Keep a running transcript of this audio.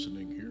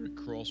Listening here at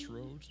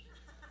Crossroads.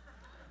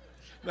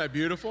 Isn't that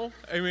beautiful?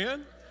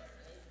 Amen?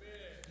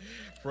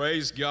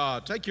 Praise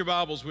God. Take your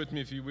Bibles with me,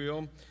 if you will,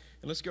 and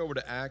let's go over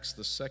to Acts,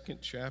 the second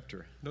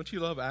chapter. Don't you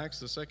love Acts,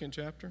 the second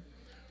chapter?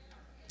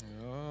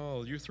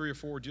 Oh, you three or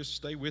four, just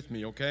stay with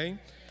me, okay?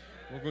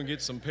 We're going to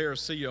get some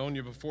parousia on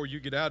you before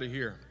you get out of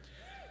here.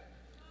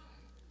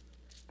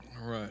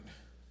 All right.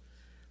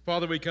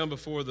 Father, we come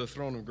before the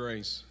throne of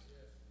grace.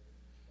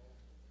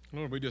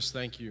 Lord, we just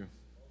thank you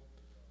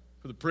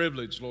for the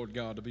privilege, Lord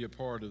God, to be a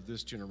part of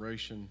this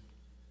generation,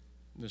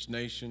 this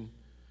nation,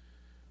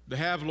 to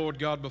have, Lord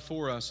God,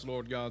 before us,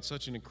 Lord God,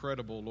 such an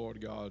incredible, Lord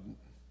God,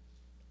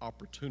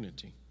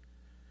 opportunity.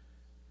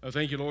 I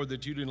thank you, Lord,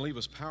 that you didn't leave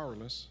us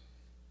powerless,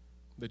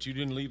 that you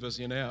didn't leave us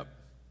inept,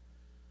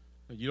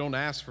 that you don't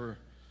ask for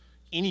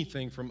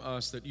anything from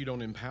us that you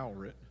don't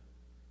empower it.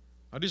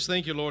 I just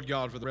thank you, Lord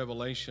God, for the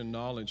revelation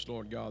knowledge,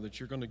 Lord God, that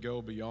you're going to go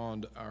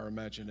beyond our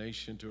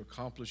imagination to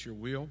accomplish your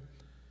will.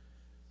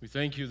 We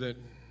thank you that,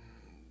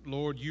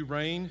 Lord, you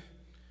reign,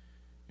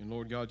 and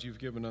Lord God, you've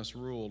given us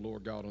rule,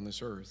 Lord God, on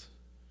this earth.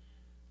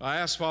 I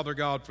ask, Father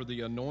God, for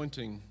the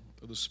anointing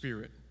of the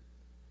Spirit.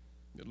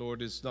 That,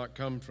 Lord, it's not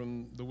come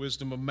from the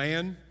wisdom of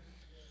man.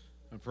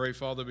 I pray,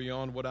 Father,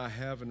 beyond what I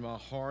have in my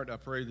heart, I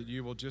pray that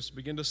you will just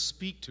begin to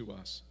speak to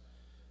us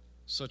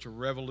such a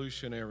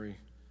revolutionary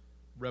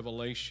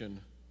revelation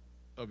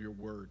of your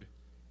word.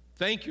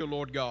 Thank you,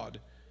 Lord God,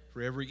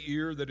 for every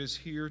ear that is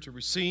here to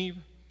receive.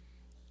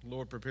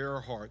 Lord, prepare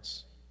our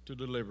hearts to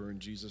deliver in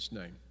Jesus'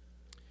 name.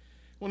 I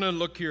want to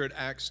look here at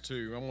Acts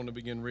 2. I want to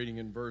begin reading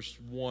in verse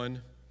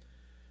 1.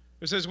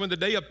 It says, when the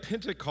day of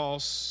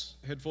Pentecost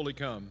had fully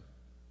come.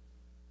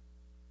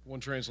 One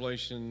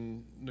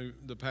translation,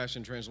 the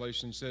Passion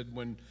Translation, said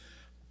when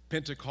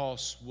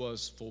Pentecost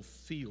was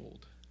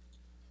fulfilled.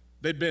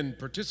 They'd been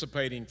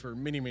participating for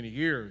many, many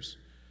years,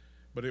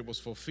 but it was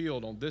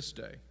fulfilled on this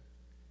day.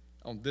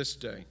 On this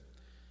day.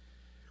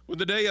 When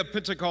the day of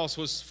Pentecost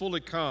was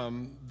fully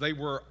come, they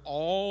were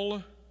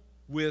all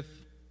with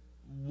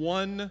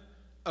one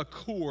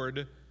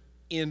accord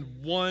in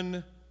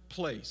one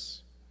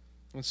place.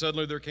 And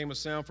suddenly there came a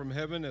sound from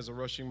heaven as a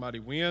rushing mighty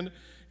wind.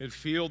 It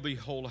filled the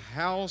whole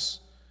house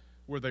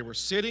where they were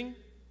sitting.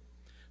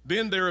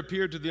 Then there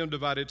appeared to them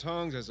divided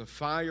tongues as a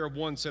fire,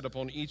 one set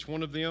upon each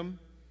one of them.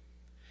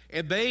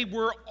 And they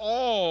were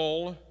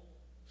all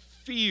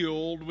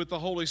filled with the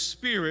Holy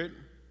Spirit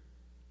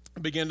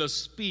and began to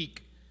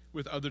speak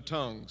with other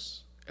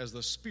tongues as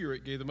the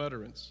Spirit gave them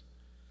utterance.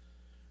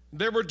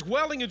 There were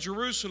dwelling in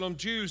Jerusalem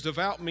Jews,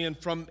 devout men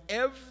from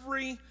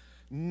every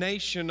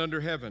nation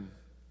under heaven.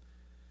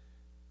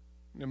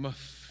 Isn't it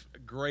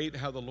great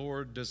how the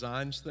Lord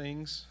designs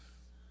things,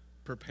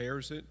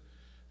 prepares it?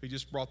 He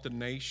just brought the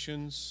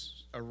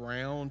nations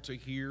around to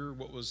hear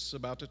what was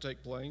about to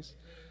take place.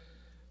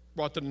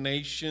 Brought the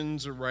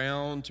nations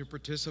around to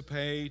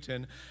participate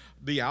in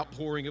the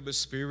outpouring of His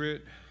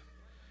Spirit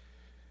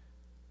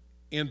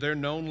in their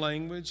known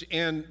language.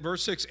 And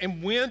verse 6,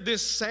 and when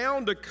this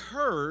sound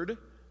occurred,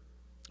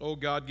 oh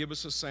God, give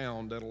us a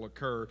sound that'll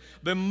occur.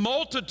 The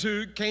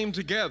multitude came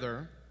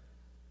together.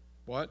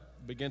 What?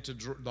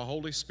 The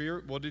Holy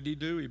Spirit, what did He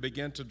do? He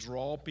began to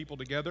draw people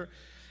together.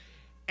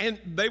 And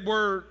they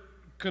were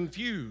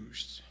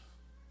confused.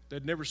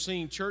 They'd never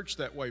seen church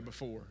that way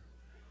before.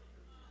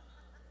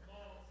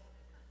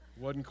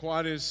 Wasn't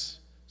quite as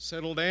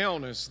settled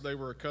down as they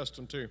were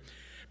accustomed to.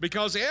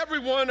 Because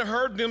everyone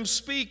heard them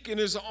speak in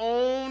his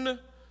own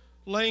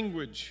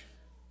language.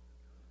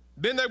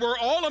 Then they were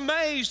all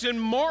amazed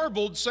and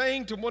marveled,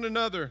 saying to one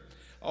another,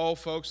 oh,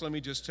 folks, let me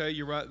just tell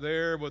you right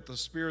there what the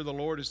Spirit of the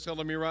Lord is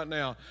telling me right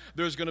now.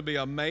 There's going to be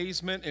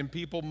amazement and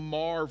people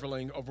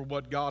marveling over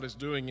what God is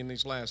doing in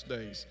these last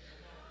days.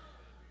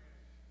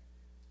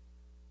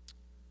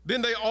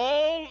 Then they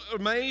all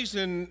amazed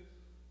and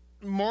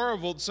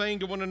marveled, saying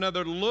to one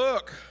another,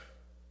 look,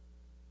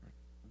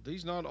 are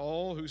these not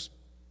all who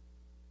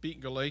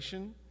speak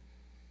Galatian?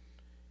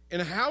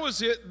 And how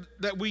is it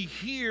that we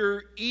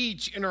hear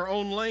each in our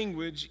own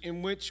language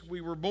in which we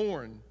were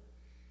born?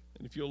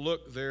 And if you'll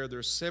look there,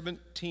 there's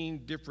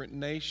 17 different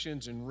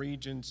nations and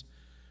regions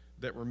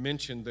that were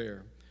mentioned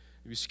there.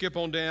 If you skip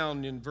on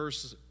down in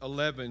verse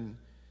 11,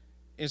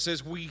 it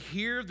says, we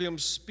hear them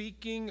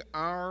speaking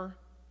our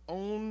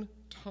own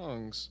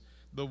tongues,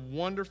 the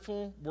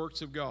wonderful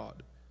works of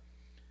God.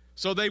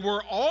 So they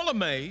were all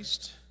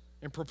amazed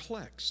and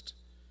perplexed,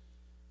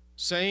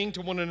 saying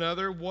to one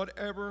another,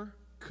 whatever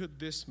could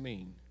this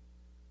mean?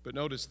 But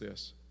notice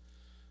this,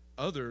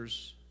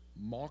 others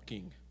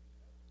mocking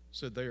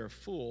said they are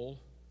full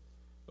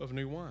of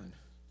new wine.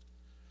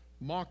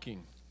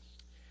 Mocking.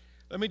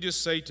 Let me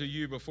just say to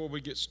you before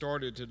we get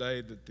started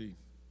today that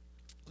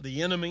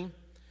the enemy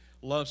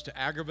loves to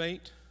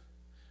aggravate,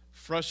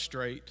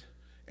 frustrate,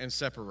 and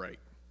separate.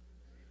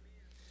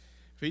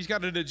 If he's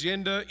got an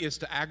agenda, it's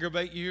to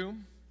aggravate you,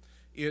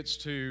 it's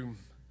to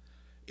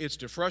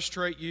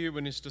frustrate you,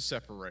 and it's to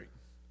separate.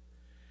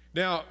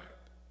 Now,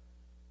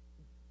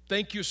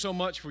 thank you so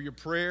much for your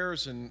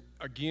prayers and,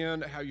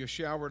 again, how you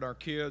showered our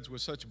kids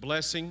with such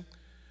blessing.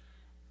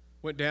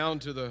 Went down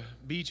to the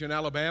beach in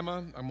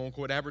Alabama. I'm going to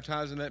quit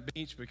advertising that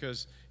beach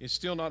because it's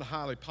still not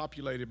highly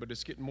populated, but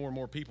it's getting more and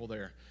more people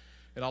there.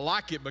 And I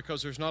like it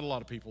because there's not a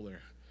lot of people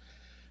there.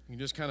 You can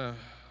just kind of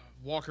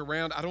walk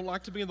around. I don't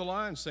like to be in the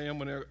line, Sam,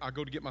 when I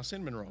go to get my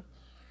cinnamon roll.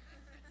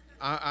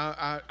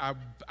 I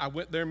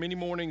went there many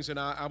mornings, and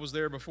I was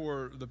there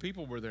before the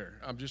people were there.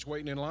 I'm just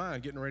waiting in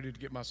line, getting ready to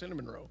get my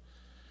cinnamon roll.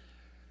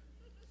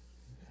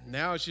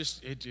 Now it's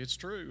just, it's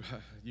true.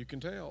 You can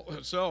tell.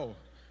 So,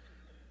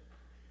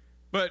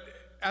 but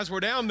as we're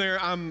down there,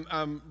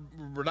 I'm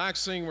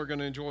relaxing. We're going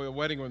to enjoy a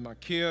wedding with my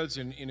kids.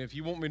 And if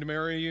you want me to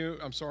marry you,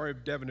 I'm sorry,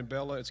 Devin and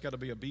Bella, it's got to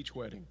be a beach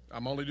wedding.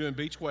 I'm only doing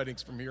beach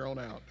weddings from here on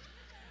out.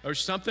 There's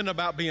something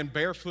about being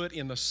barefoot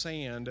in the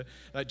sand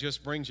that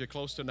just brings you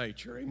close to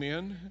nature.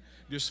 Amen?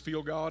 Just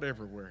feel God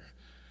everywhere.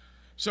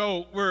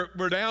 So we're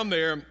down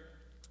there.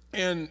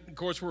 And, of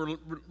course, we're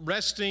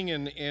resting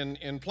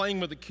and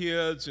playing with the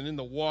kids and in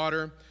the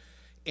water.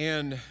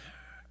 And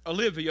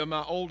Olivia,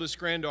 my oldest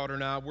granddaughter,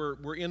 and I,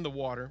 we're in the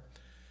water.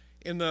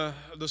 And the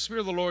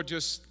Spirit of the Lord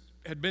just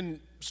had been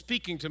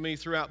speaking to me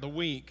throughout the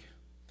week.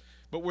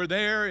 But we're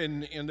there,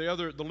 and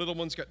the little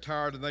ones got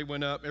tired, and they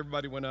went up.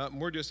 Everybody went up,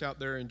 and we're just out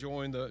there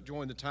enjoying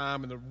the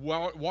time. And the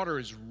water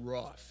is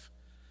rough.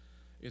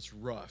 It's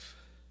rough.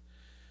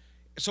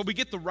 So we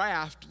get the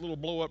raft, little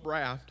blow-up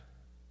raft.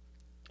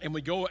 And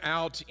we go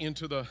out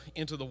into the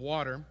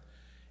water,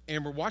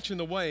 and we're watching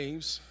the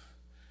waves.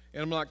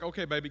 And I'm like,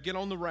 okay, baby, get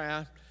on the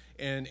raft,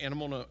 and I'm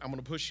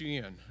gonna push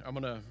you in.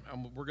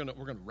 We're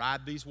gonna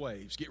ride these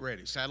waves. Get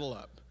ready, saddle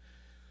up.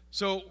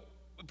 So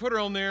we put her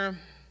on there.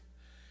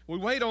 We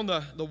wait on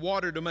the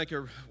water to make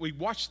her. We're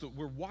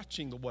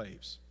watching the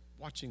waves,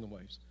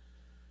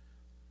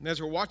 And as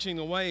we're watching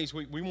the waves,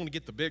 we want to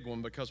get the big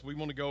one because we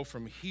want to go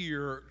from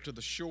here to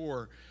the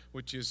shore,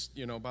 which is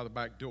by the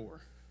back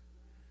door.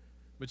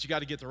 But you got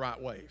to get the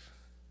right wave.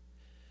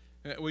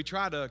 We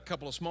tried a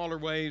couple of smaller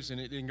waves,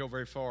 and it didn't go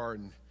very far,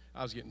 and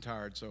I was getting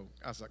tired. So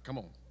I was like, come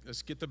on,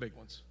 let's get the big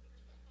ones.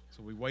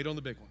 So we wait on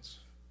the big ones.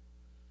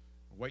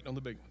 We're waiting on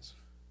the big ones.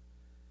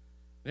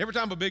 And every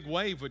time a big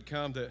wave would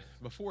come,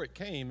 before it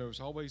came, there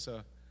was always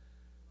a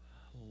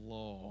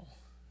lull.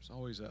 There's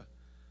always a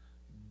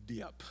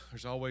dip.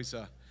 There's always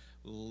a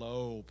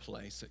low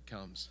place that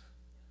comes.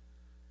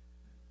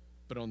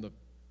 But on the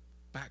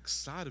back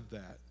side of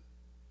that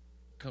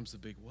comes the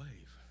big wave.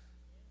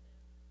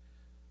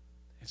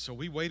 And so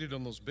we waited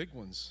on those big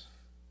ones.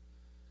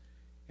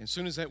 And as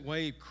soon as that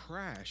wave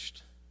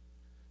crashed,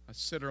 I'd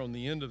sit her on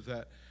the end of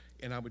that,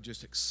 and I would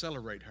just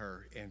accelerate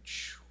her and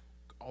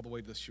all the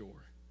way to the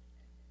shore.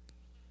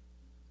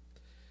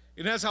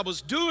 And as I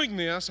was doing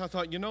this, I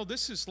thought,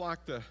 this is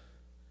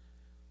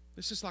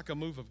like a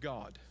move of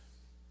God.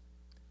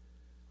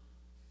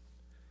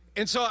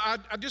 And so I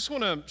just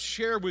want to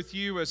share with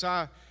you, as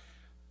I've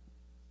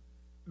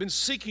been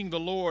seeking the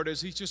Lord,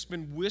 as He's just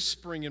been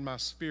whispering in my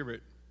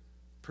spirit,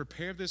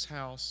 prepare this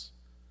house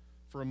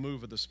for a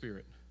move of the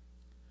Spirit.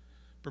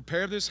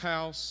 Prepare this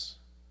house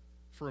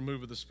for a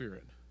move of the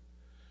Spirit.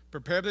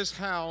 Prepare this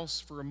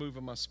house for a move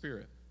of my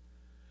Spirit.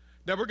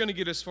 Now, we're going to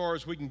get as far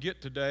as we can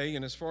get today,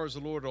 and as far as the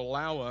Lord will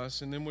allow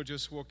us, and then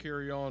we'll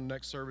carry on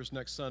next service,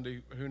 next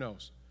Sunday, who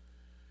knows.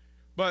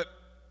 But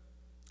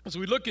as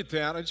we look at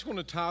that, I just want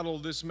to title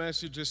this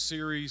message, this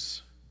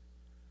series,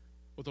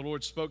 what the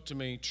Lord spoke to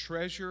me,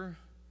 Treasure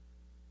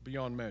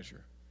Beyond Measure.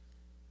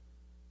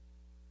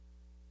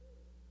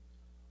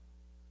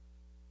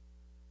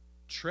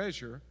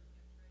 Treasure,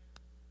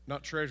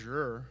 not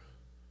treasurer.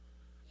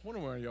 I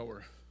wonder where y'all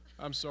were.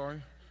 I'm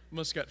sorry.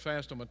 Must have got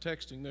fast on my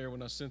texting there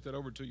when I sent that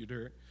over to you,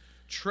 Derek.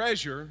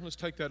 Treasure, let's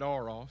take that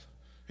R off.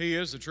 He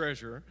is the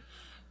treasurer.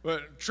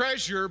 But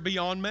treasure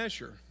beyond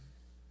measure.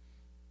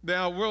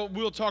 Now,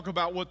 we'll talk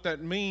about what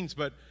that means,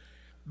 but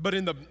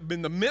in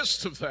the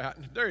midst of that,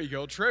 there you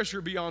go,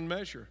 treasure beyond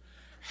measure.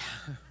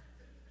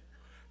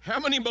 How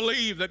many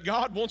believe that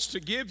God wants to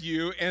give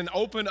you and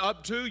open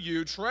up to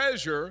you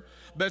treasure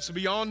that's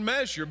beyond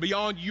measure,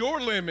 beyond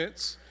your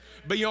limits,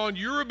 beyond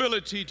your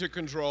ability to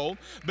control,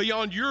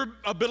 beyond your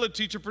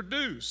ability to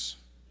produce?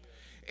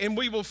 And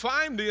we will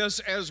find this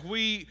as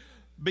we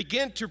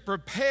begin to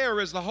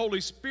prepare, as the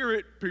Holy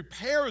Spirit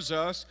prepares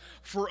us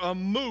for a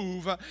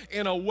move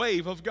and a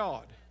wave of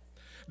God.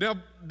 Now,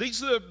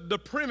 these are the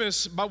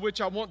premise by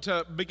which I want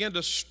to begin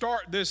to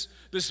start this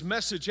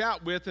message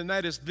out with, and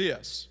that is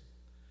this.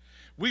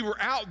 We were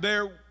out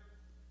there,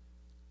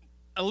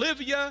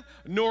 Olivia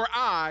nor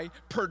I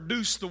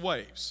produced the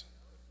waves.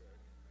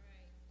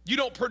 You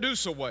don't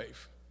produce a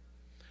wave.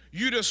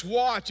 You just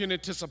watch in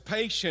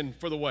anticipation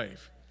for the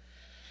wave.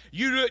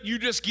 You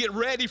just get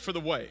ready for the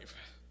wave.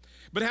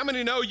 But how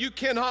many know you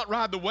cannot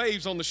ride the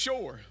waves on the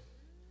shore?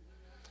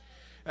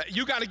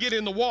 You got to get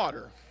in the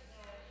water.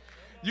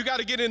 You got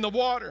to get in the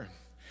water.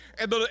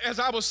 And as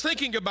I was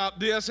thinking about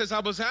this, as I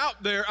was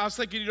out there, I was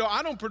thinking,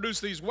 I don't produce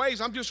these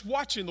waves. I'm just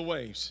watching the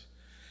waves.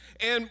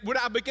 And when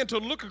I begin to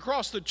look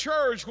across the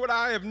church, what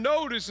I have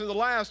noticed in the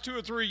last 2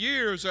 or 3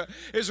 years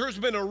is there's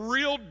been a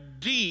real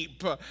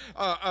deep,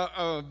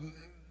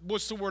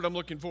 what's the word I'm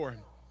looking for?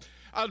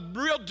 a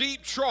real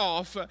deep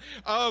trough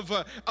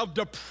of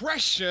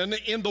depression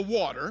in the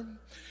water.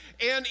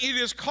 And it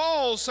has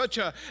caused such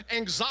an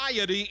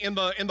anxiety in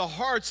the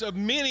hearts of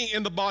many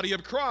in the body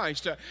of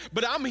Christ.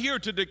 But I'm here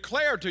to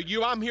declare to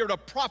you, I'm here to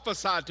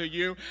prophesy to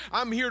you,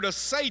 I'm here to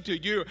say to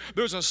you,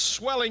 there's a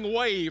swelling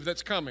wave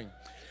that's coming.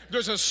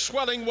 There's a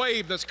swelling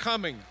wave that's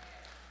coming.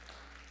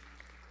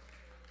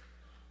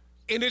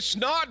 And it's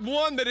not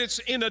one that it's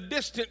in a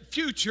distant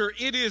future,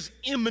 it is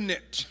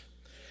imminent.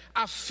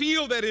 I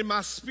feel that in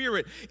my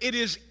spirit. It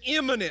is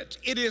imminent.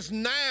 It is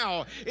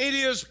now. It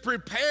is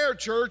prepared,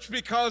 church,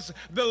 because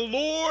the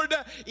Lord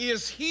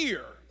is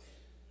here.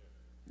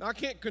 Now, I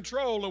can't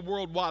control a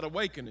worldwide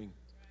awakening,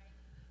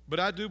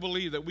 but I do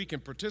believe that we can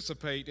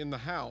participate in the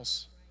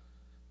house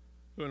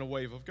in a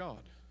wave of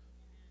God.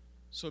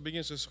 So it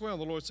begins to swell.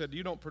 The Lord said,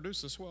 you don't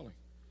produce the swelling.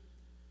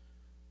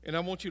 And I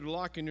want you to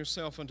liken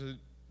yourself unto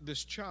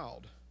this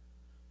child.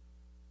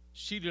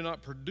 She did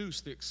not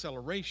produce the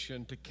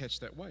acceleration to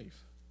catch that wave.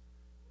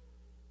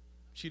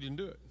 She didn't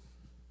do it.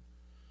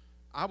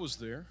 I was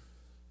there.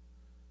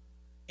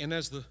 And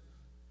as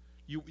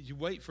you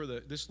wait for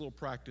this little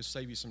practice,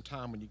 save you some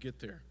time when you get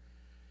there.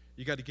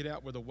 You got to get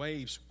out where the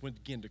waves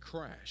begin to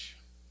crash.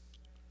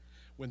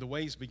 When the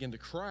waves begin to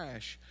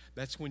crash,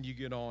 that's when you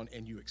get on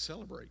and you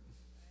accelerate.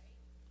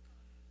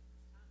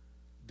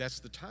 That's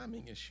the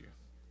timing issue.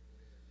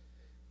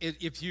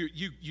 If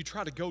you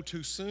try to go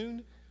too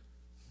soon,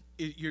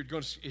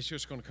 it's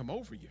just going to come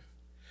over you.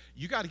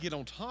 You got to get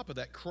on top of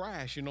that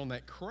crash, and on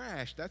that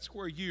crash, that's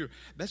where you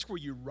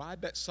ride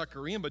that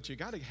sucker in. But you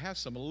got to have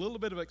a little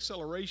bit of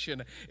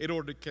acceleration in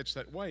order to catch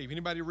that wave.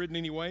 Anybody ridden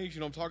any waves? You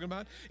know what I'm talking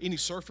about? Any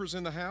surfers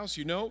in the house?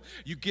 You know,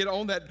 you get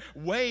on that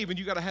wave, and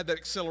you got to have that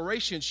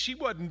acceleration. She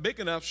wasn't big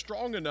enough,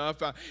 strong enough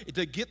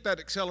to get that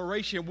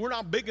acceleration. We're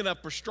not big enough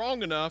or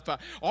strong enough.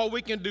 All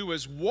we can do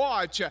is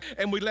watch,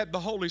 and we let the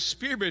Holy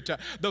Spirit.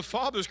 The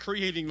Father's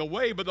creating the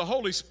wave, but the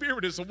Holy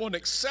Spirit is the one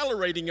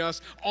accelerating us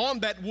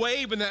on that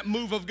wave and that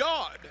move of God.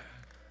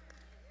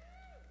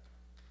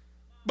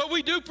 But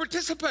we do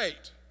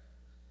participate.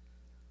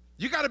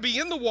 You got to be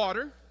in the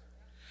water,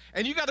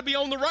 and you got to be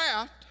on the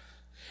raft,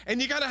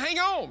 and you got to hang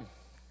on.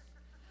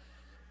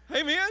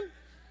 Amen.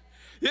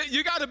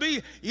 You got to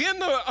be in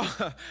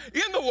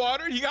the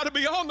water, you got to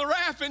be on the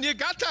raft, and you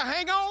got to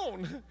hang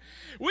on.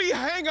 We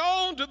hang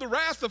on to the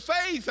raft of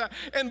faith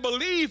and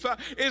belief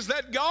is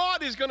that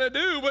God is going to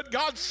do what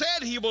God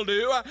said he will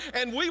do,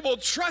 and we will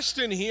trust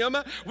in him.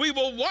 We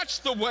will watch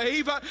the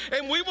wave,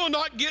 and we will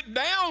not get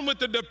down with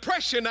the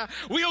depression.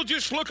 We'll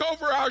just look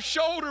over our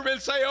shoulder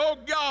and say, oh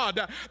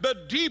God, the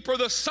deeper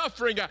the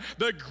suffering,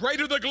 the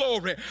greater the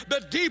glory.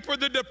 The deeper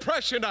the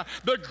depression,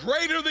 the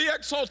greater the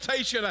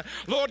exaltation.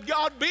 Lord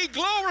God, be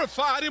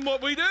glorified in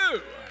what we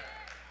do.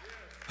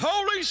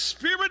 Holy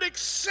Spirit,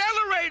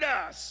 accelerate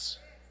us.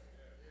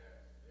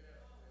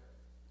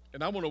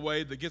 And I want a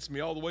wave that gets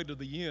me all the way to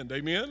the end.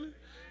 Amen?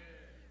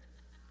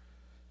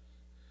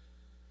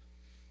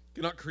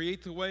 Cannot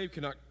create the wave,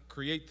 cannot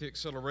create the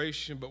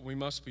acceleration, but we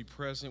must be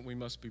present, we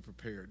must be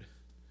prepared.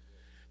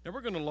 Now, we're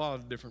going to a lot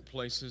of different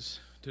places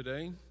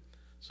today,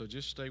 so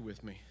just stay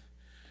with me.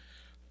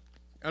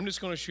 I'm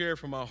just going to share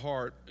from my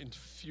heart, and a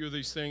few of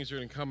these things are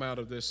going to come out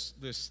of this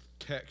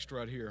text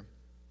right here.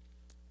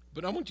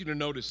 But I want you to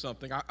notice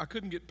something. I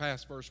couldn't get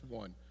past verse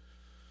 1.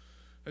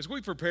 As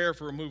we prepare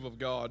for a move of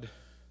God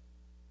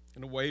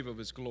and a wave of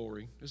his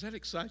glory, does that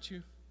excite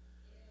you?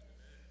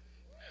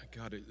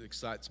 God, it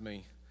excites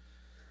me.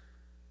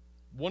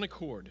 One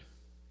accord.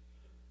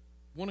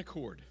 One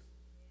accord.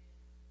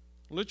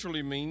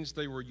 Literally means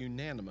they were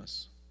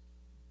unanimous.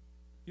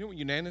 You know what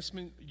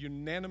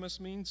unanimous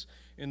means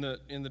in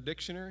the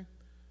dictionary?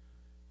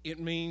 It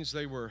means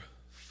they were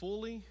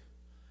fully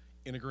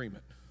in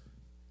agreement.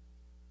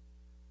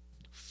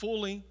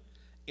 Fully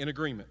in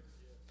agreement.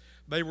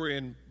 They were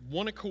in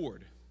one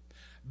accord.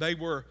 They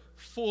were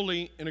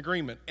fully in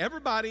agreement.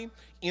 Everybody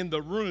in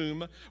the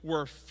room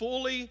were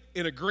fully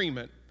in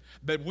agreement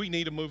that we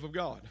need a move of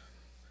God.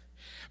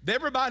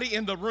 Everybody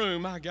in the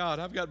room, my God,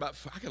 I got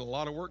a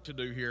lot of work to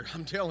do here.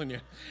 I'm telling you.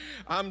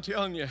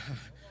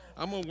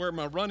 I'm going to wear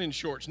my running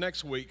shorts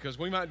next week because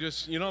we might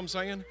just, you know what I'm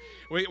saying?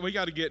 We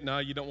got to get, no,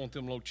 you don't want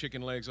them little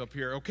chicken legs up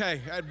here.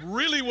 Okay, that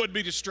really would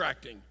be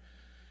distracting.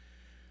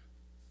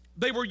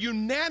 They were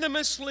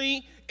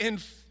unanimously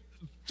and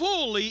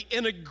fully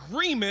in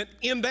agreement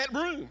in that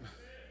room.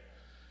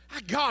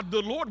 God,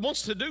 the Lord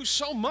wants to do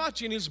so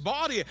much in his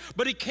body,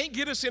 but he can't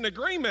get us in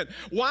agreement.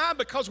 Why?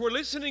 Because we're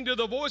listening to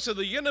the voice of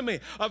the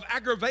enemy of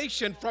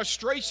aggravation,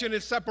 frustration,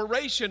 and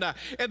separation.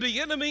 And the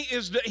enemy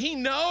he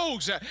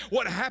knows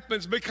what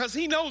happens because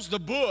he knows the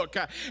book.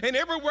 And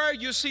everywhere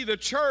you see the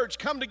church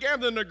come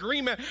together in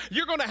agreement,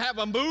 you're going to have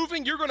a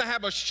moving, you're going to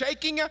have a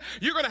shaking,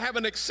 you're going to have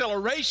an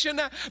acceleration.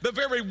 The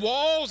very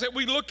walls that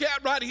we look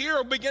at right here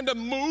will begin to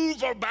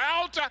move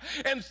about,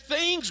 and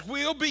things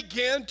will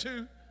begin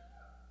to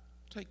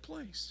take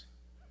place.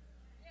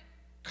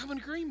 Come in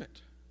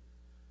agreement.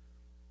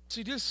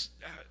 See, this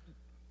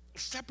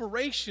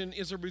separation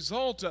is a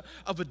result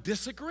of a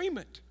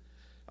disagreement.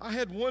 I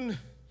had one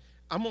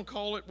I'm going to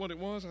call it what it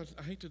was.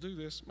 I hate to do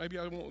this. Maybe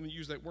I won't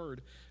use that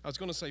word. I was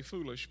going to say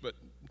foolish, but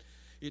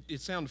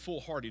it sounded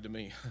foolhardy to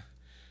me.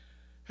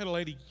 Had a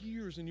lady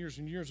years and years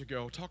and years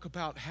ago talk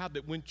about how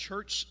that when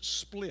church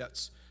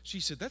splits, she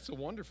said, that's a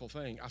wonderful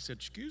thing. I said,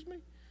 excuse me?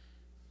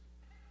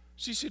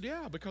 She said,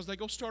 yeah, because they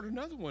go start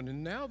another one,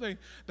 and now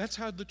that's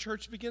how the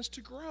church begins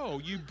to grow.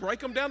 You break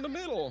them down the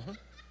middle.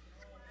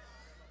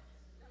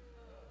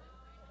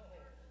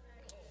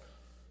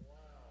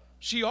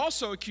 She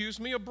also accused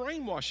me of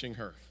brainwashing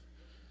her.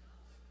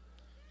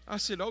 I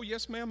said, oh,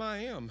 yes, ma'am, I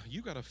am.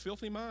 You got a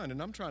filthy mind,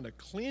 and I'm trying to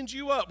cleanse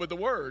you up with the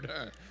word.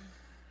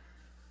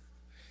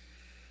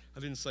 I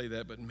didn't say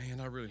that, but man,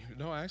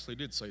 I actually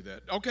did say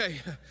that. Okay,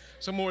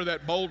 some more of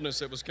that boldness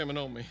that was coming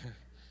on me.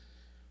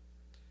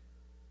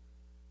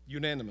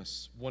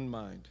 Unanimous, one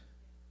mind.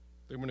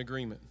 They were in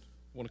agreement,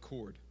 one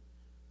accord.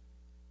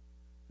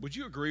 Would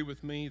you agree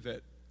with me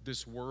that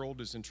this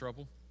world is in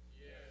trouble?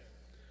 Yes.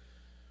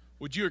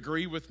 Would you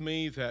agree with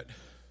me that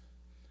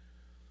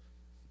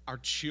our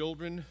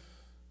children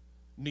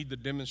need the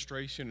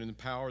demonstration and the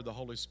power of the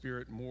Holy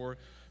Spirit more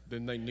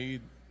than they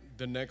need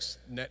the next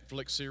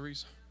Netflix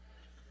series?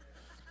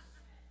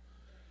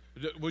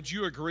 Would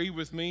you agree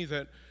with me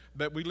that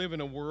we live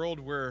in a world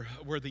where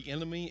the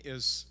enemy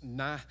is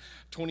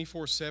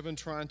 24/7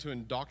 trying to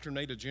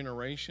indoctrinate a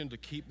generation to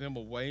keep them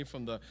away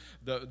from the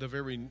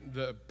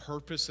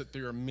purpose that they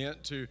are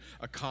meant to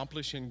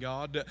accomplish in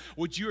God?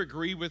 Would you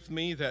agree with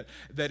me that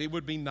it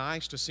would be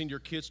nice to send your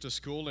kids to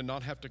school and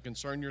not have to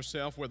concern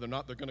yourself whether or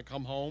not they're going to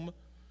come home?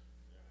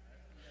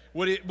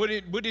 Would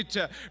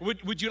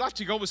you like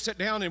to go and sit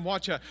down and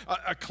watch a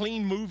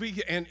clean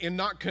movie and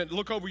not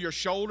look over your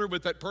shoulder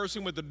with that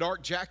person with the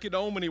dark jacket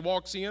on when he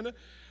walks in?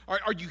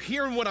 Are you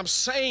hearing what I'm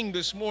saying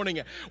this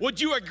morning? Would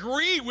you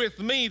agree with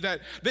me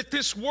that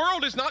this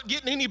world is not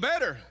getting any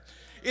better?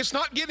 It's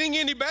not getting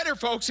any better,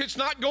 folks.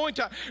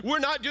 We're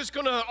not just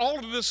going to all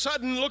of a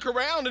sudden look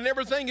around and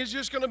everything is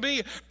just going to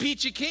be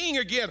peachy keen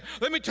again.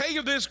 Let me tell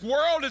you, this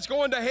world is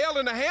going to hell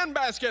in a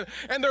handbasket,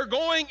 and they're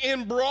going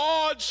in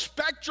broad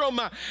spectrum,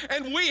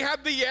 and we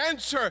have the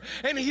answer,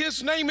 and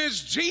his name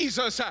is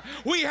Jesus.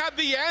 We have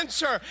the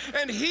answer,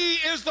 and he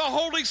is the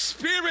Holy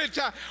Spirit.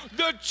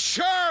 The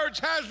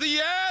church has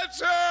the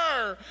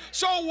answer.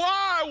 So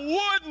why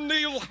wouldn't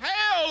the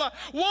hell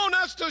want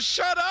us to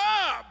shut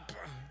up?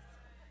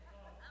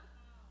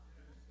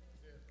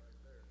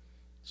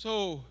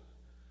 So,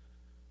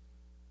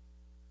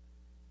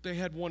 they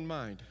had one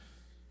mind.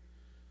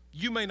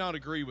 You may not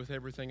agree with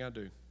everything I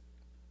do.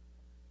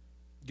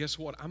 Guess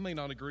what? I may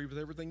not agree with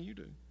everything you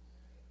do.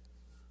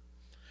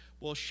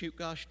 Well, shoot,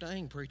 gosh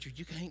dang, preacher,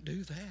 you can't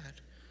do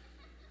that.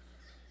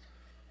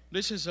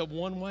 This is a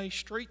one-way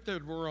street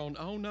that we're on.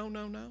 Oh,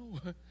 no.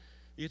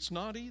 It's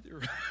not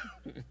either.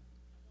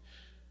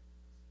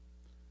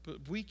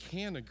 But we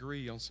can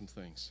agree on some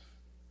things.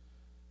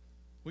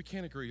 We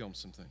can agree on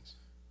some things.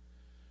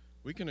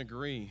 We can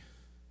agree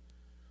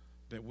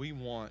that we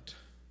want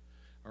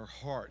our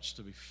hearts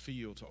to be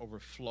filled to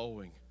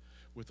overflowing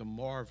with the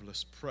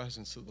marvelous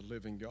presence of the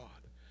living God.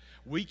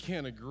 We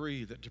can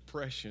agree that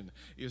depression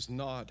is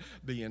not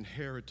the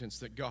inheritance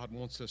that God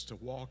wants us to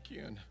walk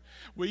in.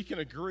 We can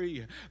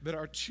agree that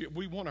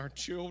we want our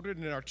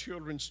children and our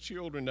children's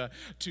children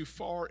to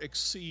far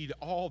exceed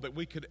all that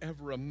we could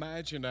ever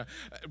imagine.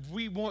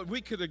 We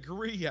could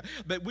agree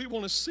that we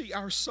want to see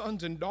our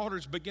sons and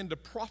daughters begin to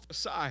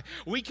prophesy.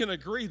 We can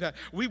agree that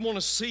we want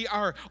to see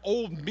our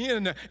old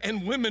men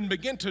and women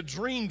begin to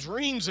dream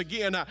dreams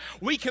again.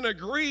 We can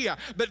agree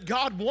that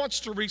God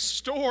wants to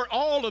restore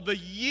all of the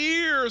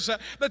years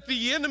that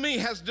the enemy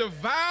has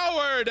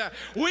devoured.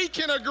 We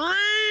can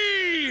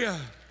agree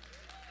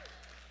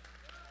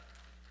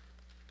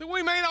that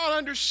we may not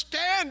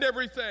understand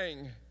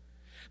everything,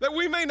 that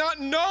we may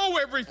not know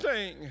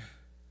everything,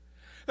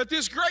 that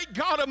this great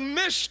God of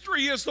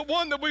mystery is the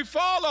one that we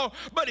follow,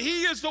 but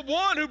he is the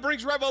one who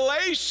brings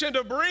revelation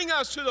to bring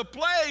us to the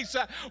place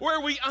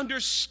where we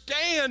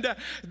understand that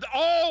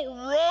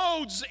all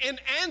roads and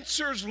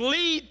answers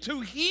lead to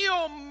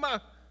him.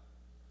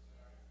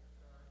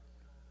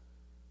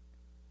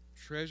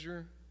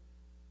 Treasure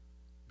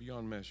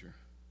beyond measure.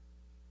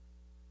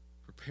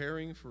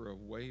 Preparing for a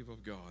wave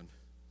of God.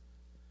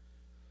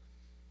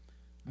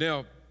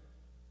 Now,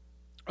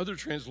 other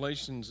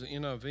translations, the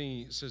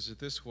NIV says it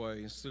this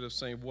way. Instead of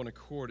saying one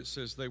accord, it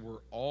says they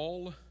were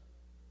all.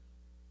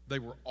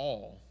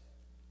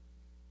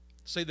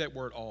 Say that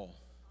word all.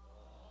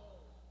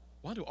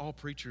 Why do all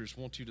preachers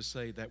want you to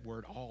say that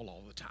word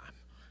all the time?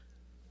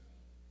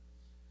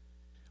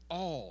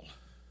 All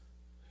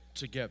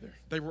together.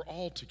 They were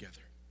all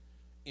together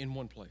in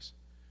one place.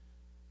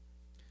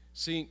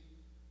 See,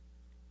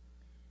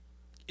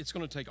 it's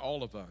going to take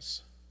all of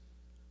us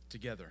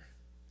together,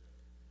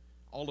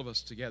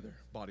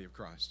 body of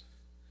Christ,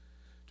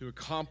 to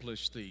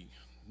accomplish the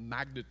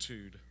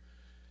magnitude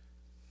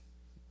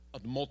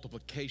of the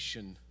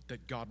multiplication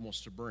that God wants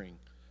to bring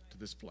to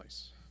this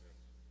place.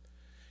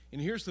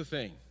 And here's the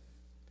thing.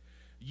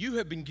 You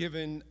have been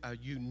given a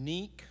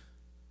unique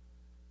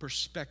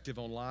perspective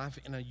on life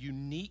and a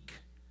unique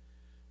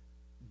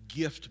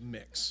gift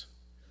mix.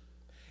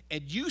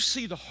 And you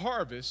see the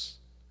harvest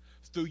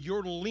through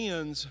your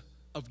lens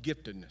of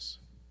giftedness.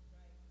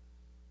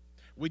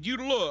 When you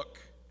look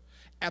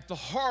at the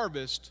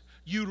harvest,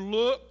 you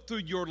look through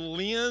your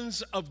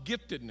lens of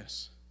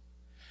giftedness.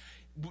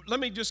 Let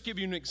me just give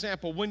you an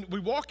example. When we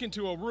walk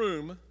into a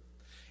room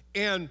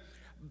and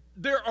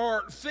there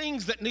are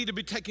things that need to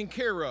be taken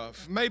care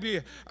of,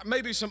 maybe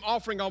some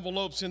offering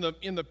envelopes in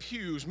the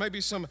pews,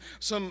 maybe some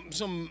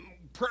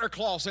prayer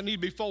cloths that need to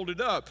be folded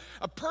up.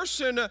 A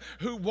person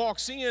who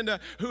walks in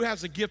who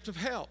has a gift of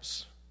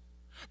helps.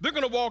 They're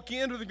going to walk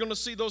in, they're going to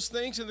see those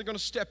things, and they're going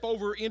to step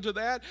over into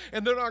that,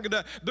 and they're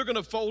going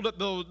to fold up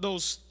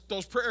those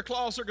prayer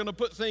cloths. They're going to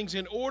put things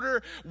in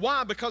order.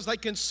 Why? Because they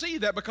can see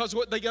that. Because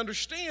what they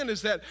understand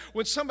is that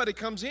when somebody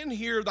comes in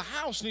here, the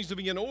house needs to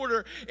be in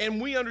order,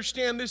 and we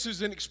understand this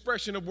is an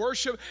expression of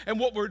worship, and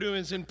what we're doing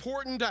is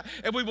important,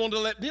 and we want to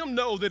let them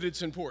know that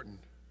it's important.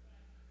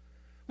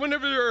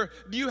 Whenever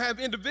you have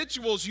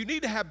individuals, you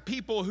need to have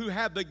people who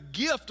have the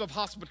gift of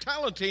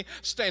hospitality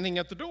standing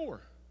at the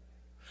door.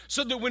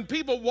 So that when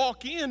people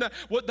walk in,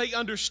 what they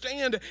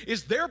understand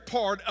is their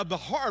part of the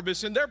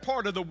harvest and their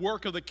part of the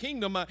work of the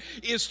kingdom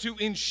is to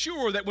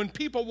ensure that when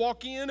people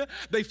walk in,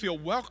 they feel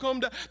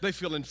welcomed, they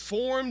feel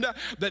informed,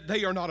 that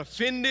they are not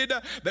offended,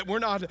 that we're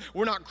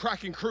not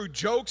cracking crude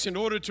jokes in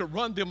order to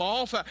run them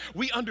off.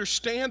 We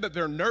understand that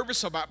they're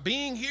nervous about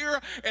being here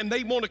and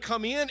they want to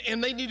come in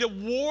and they need a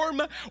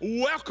warm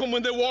welcome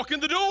when they walk in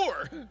the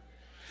door.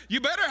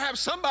 You better have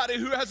somebody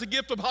who has a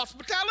gift of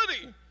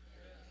hospitality.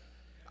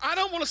 I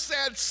don't want a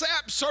sad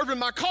sap serving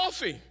my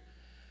coffee.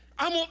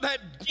 I want that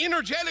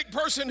energetic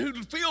person who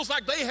feels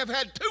like they have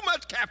had too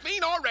much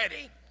caffeine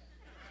already.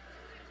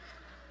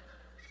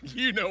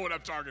 You know what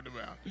I'm talking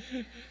about.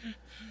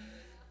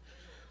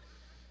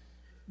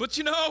 But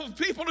you know,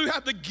 people who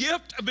have the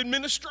gift of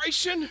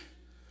administration,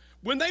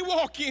 when they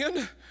walk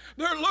in,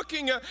 they're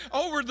looking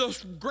over the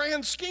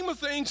grand scheme of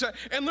things,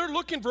 and they're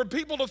looking for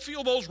people to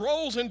fill those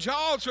roles and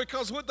jobs,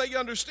 because what they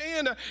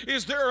understand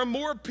is there are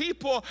more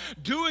people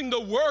doing the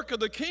work of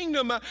the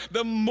kingdom,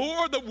 the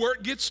more the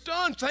work gets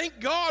done. Thank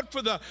God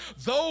for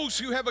those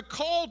who have a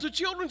call to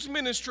children's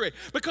ministry,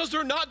 because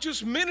they're not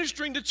just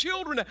ministering to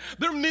children,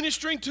 they're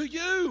ministering to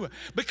you,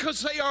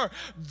 because they are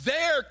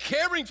there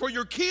caring for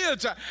your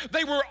kids.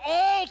 They were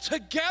all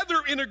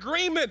together in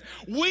agreement.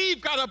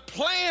 We've got a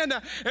plan,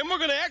 and we're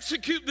going to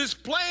execute this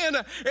plan.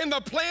 And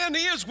the plan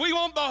is we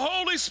want the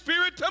Holy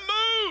Spirit to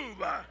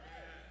move.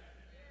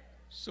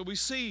 So we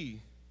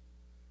see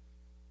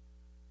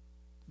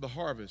the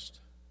harvest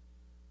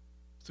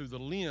through the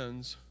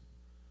lens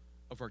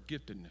of our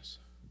giftedness.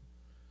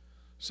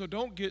 So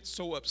don't get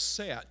so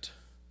upset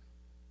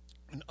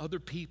when other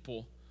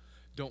people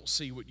don't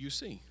see what you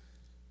see.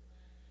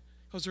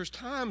 Because there's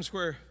times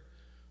where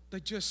they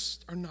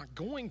just are not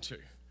going to,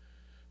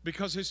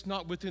 because it's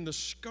not within the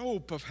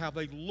scope of how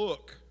they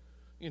look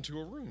into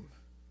a room.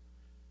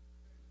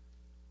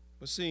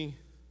 But see,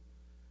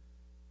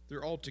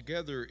 they're all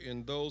together,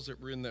 and those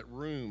that were in that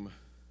room,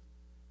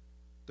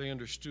 they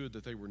understood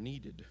that they were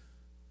needed.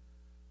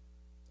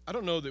 I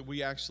don't know that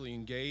we actually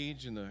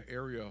engage in the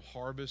area of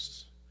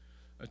harvest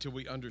until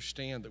we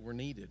understand that we're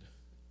needed.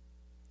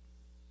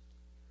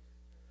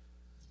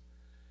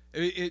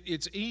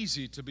 It's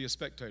easy to be a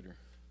spectator.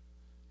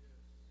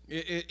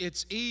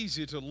 It's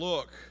easy to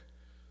look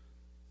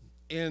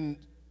and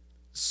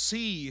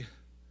see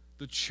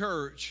the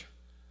church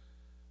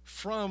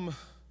from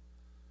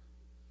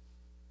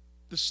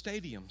the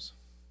stadiums.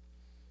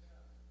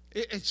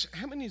 It's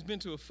how many has been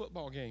to a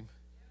football game?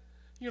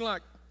 You're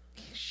like,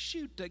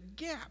 shoot the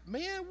gap,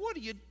 man. What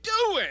are you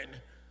doing?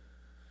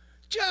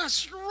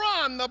 Just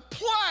run the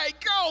play,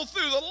 go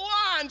through the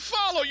line,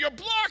 follow your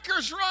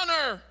blockers,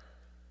 runner.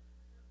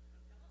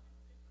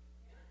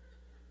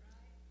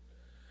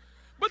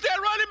 But that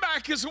running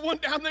back is the one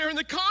down there in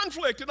the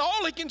conflict, and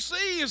all he can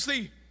see is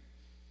the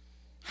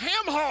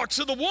ham hocks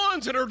are the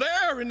ones that are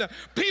there, and the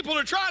people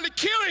are trying to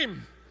kill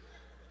him.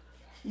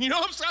 You know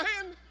what I'm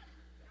saying?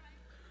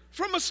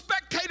 From a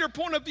spectator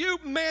point of view,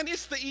 man,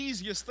 it's the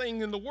easiest thing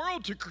in the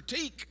world to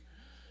critique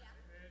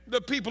the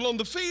people on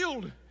the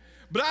field.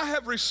 But I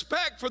have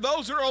respect for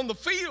those that are on the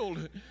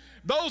field,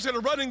 those that are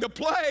running the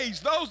plays,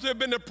 those that have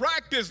been to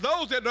practice,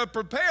 those that are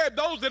prepared,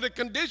 those that are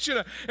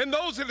conditioned, and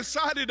those that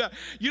decided,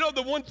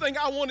 the one thing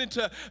I wanted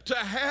to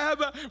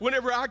have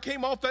whenever I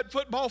came off that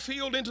football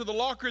field into the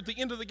locker at the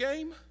end of the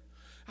game,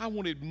 I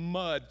wanted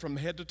mud from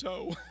head to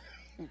toe.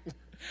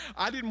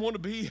 I didn't want to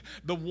be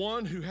the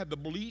one who had the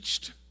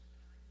bleached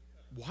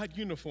white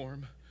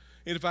uniform.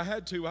 And if I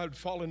had to, I'd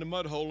fall in the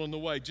mud hole on the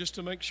way just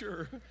to make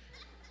sure.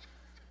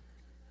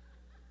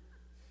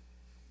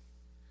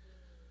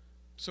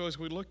 So as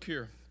we look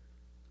here,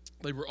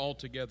 they were all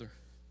together.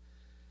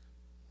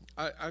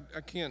 I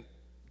can't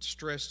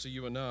stress to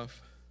you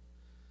enough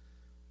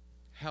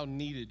how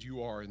needed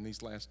you are in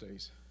these last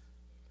days.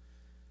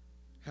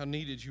 How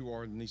needed you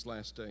are in these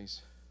last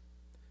days.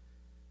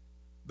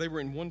 They were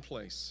in one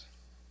place.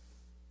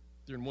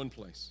 They're in one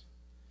place.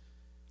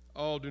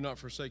 Oh, do not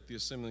forsake the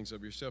assemblings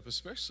of yourself,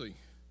 especially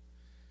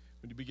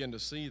when you begin to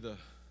see the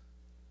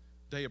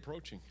day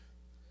approaching.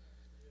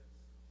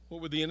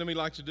 What would the enemy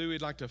like to do?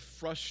 He'd like to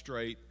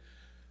frustrate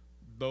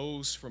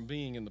those from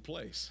being in the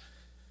place.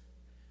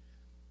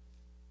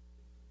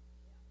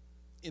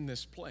 In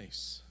this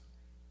place.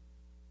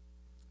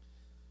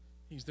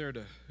 He's there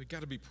to, you've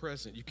got to be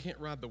present. You can't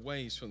ride the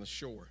waves from the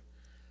shore.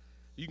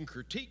 You can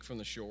critique from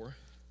the shore.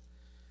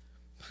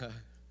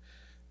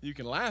 You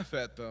can laugh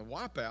at the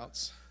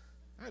wipeouts.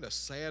 I had a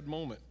sad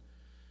moment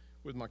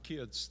with my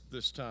kids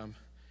this time.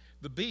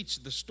 The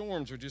beach, the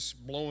storms were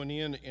just blowing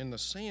in, and the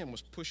sand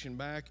was pushing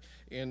back,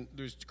 and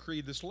there's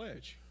created this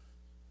ledge.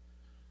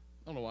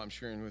 I don't know why I'm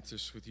sharing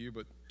this with you,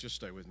 but just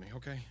stay with me,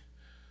 okay?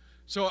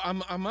 So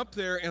I'm up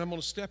there, and I'm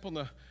going to step on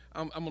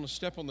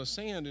the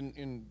sand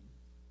and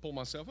pull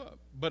myself up.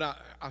 But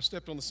I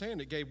stepped on the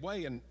sand, it gave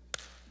way, and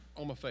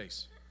on my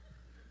face.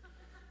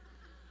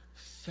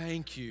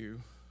 Thank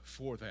you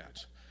for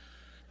that,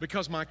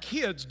 because my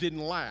kids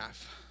didn't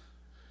laugh.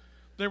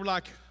 They were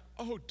like,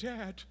 "Oh,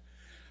 Dad,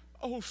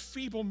 oh,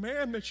 feeble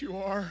man that you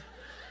are.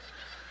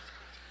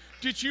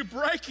 Did you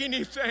break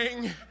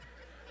anything?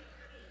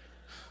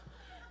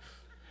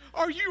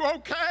 Are you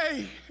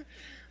okay?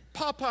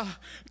 Papa,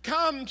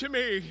 come to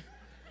me.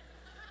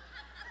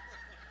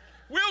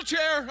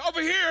 Wheelchair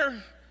over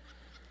here."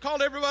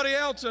 Called everybody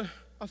else.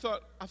 I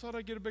thought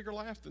I'd get a bigger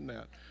laugh than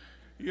that.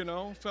 You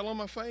know, fell on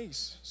my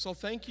face. So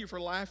thank you for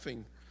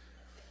laughing.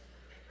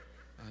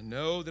 I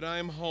know that I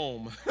am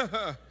home.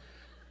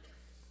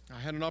 I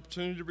had an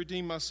opportunity to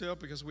redeem myself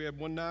because we had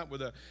one night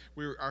with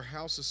our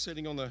house is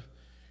sitting on the,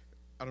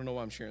 I don't know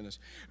why I'm sharing this.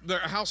 Our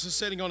house is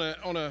sitting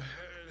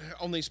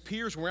on these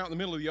piers. We're out in the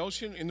middle of the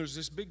ocean, and there's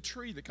this big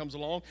tree that comes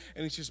along,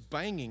 and it's just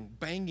banging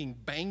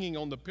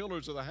on the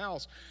pillars of the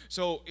house.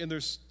 So, and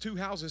there's two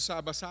houses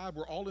side by side.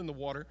 We're all in the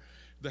water.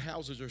 The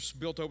houses are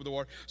built over the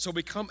water. So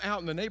we come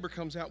out, and the neighbor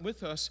comes out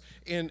with us,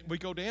 and we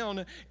go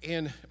down,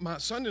 and my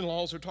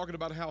son-in-laws are talking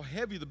about how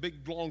heavy the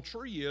big, long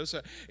tree is,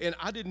 and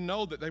I didn't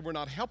know that they were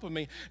not helping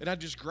me, and I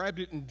just grabbed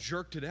it and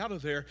jerked it out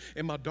of there,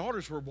 and my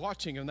daughters were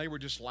watching, and they were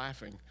just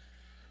laughing.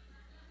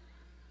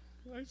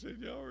 I said,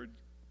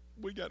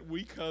 we got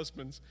weak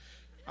husbands.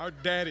 Our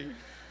daddy.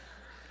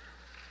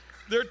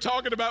 They're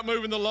talking about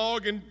moving the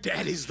log, and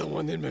Daddy's the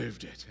one that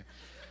moved it.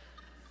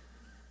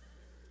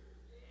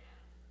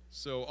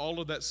 So all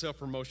of that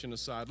self-promotion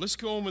aside, let's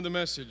go on with the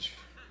message.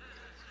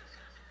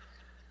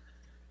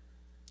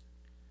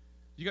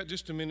 You got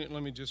just a minute?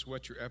 Let me just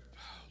whet your oh,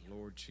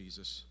 Lord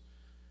Jesus.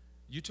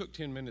 You took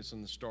 10 minutes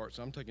in the start,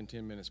 so I'm taking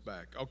 10 minutes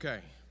back. Okay.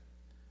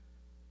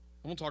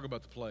 I'm going to talk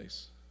about the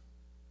place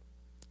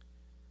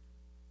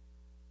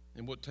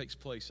and what takes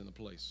place in the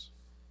place.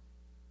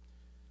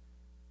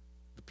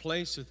 The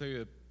place that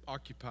they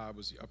occupied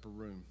was the upper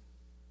room.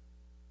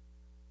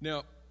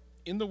 Now,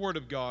 in the Word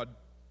of God,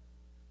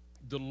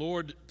 the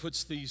Lord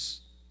puts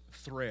these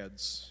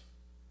threads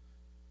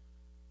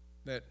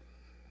that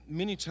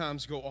many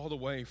times go all the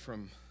way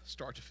from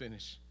start to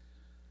finish.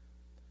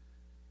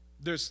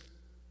 There's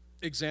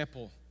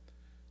example,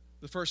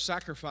 the first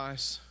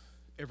sacrifice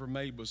ever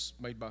made was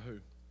made by who?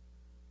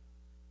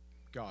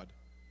 God.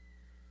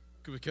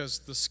 Because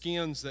the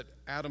skins that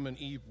Adam and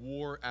Eve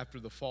wore after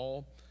the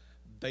fall,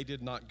 they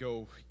did not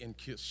go and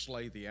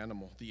slay the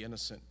animal, the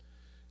innocent.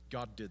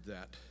 God did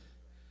that.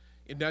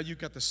 And now you've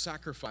got the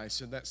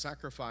sacrifice, and that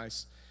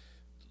sacrifice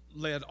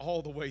led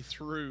all the way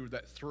through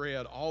that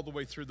thread, all the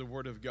way through the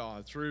Word of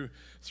God. Through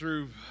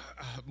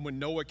when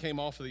Noah came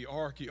off of the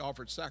ark, he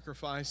offered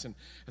sacrifice, and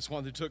that's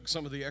why they took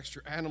some of the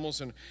extra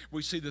animals. And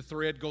we see the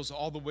thread goes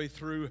all the way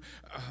through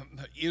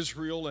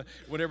Israel,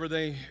 whenever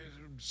they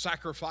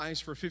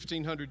sacrificed for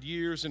 1,500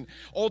 years, and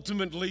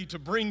ultimately to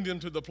bring them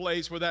to the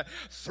place where that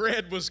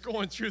thread was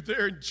going through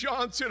there. And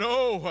John said,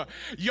 "Oh,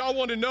 y'all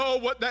want to know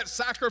what that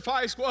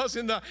sacrifice was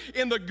in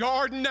the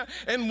garden,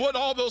 and what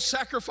all those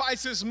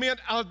sacrifices meant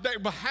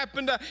that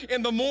happened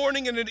in the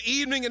morning and in the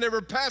evening, and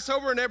every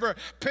Passover and every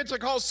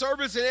Pentecost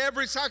service and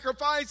every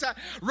sacrifice?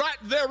 Right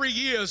there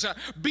he is.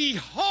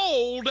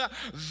 Behold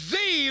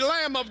the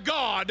Lamb of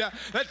God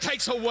that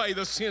takes away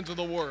the sins of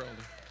the world."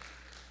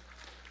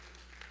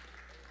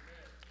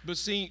 But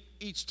see,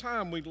 each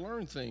time we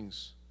learn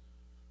things,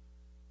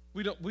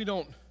 we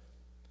don't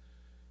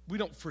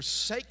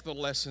forsake the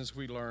lessons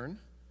we learn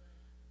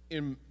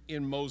in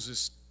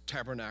Moses'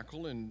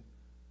 tabernacle and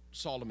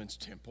Solomon's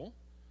temple.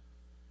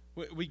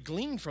 We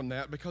glean from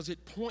that because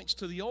it points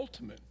to the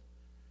ultimate.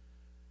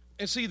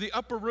 And see, the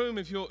upper room,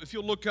 if you'll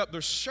look up,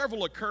 there's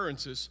several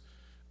occurrences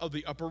of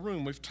the upper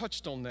room. We've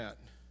touched on that.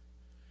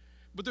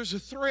 But there's a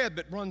thread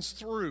that runs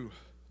through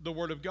the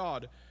Word of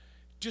God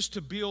just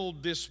to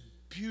build this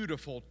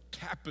beautiful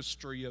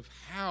tapestry of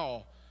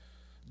how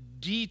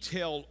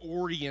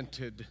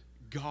detail-oriented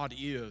God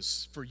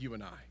is for you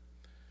and I.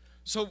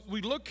 So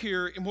we look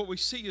here, and what we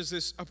see is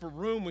this upper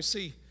room. We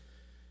see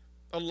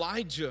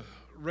Elijah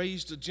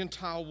raised a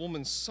Gentile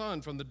woman's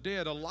son from the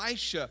dead.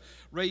 Elisha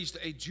raised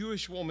a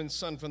Jewish woman's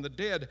son from the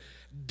dead.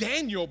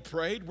 Daniel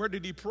prayed. Where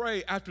did he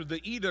pray? After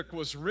the edict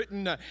was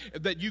written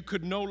that you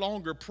could no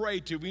longer pray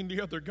to any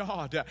other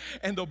god.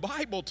 And the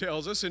Bible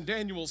tells us in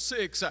Daniel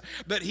 6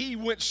 that he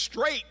went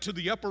straight to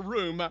the upper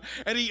room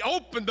and he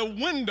opened the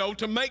window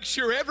to make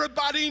sure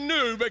everybody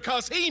knew,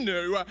 because he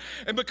knew,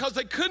 and because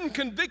they couldn't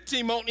convict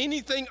him on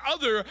anything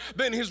other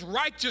than his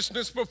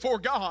righteousness before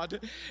God.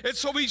 And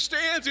so he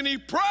stands and he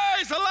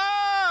prays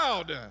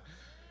aloud.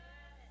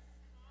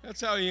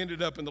 That's how he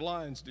ended up in the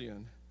lion's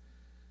den.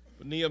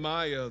 But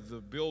Nehemiah, the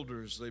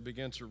builders, they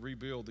began to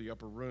rebuild the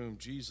upper room.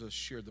 Jesus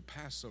shared the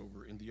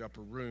Passover in the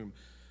upper room.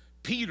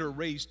 Peter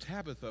raised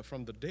Tabitha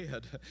from the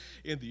dead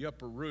in the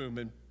upper room.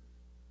 And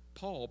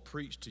Paul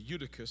preached to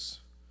Eutychus,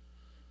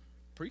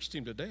 preached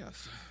him to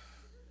death.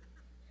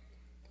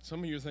 Some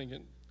of you are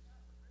thinking,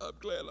 I'm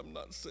glad I'm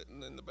not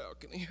sitting in the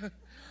balcony.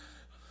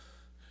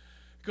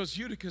 Because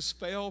Eutychus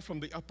fell from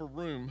the upper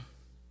room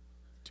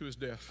to his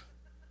death.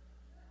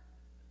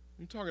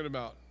 You're talking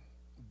about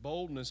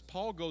boldness.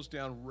 Paul goes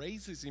down,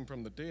 raises him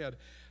from the dead.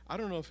 I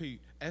don't know if he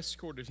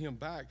escorted him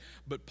back,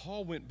 but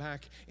Paul went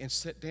back and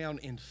sat down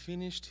and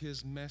finished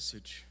his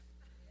message.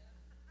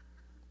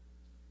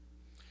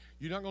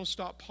 You're not going to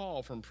stop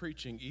Paul from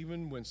preaching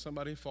even when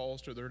somebody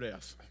falls to their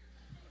death.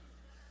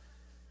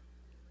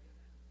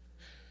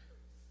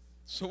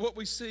 So what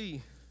we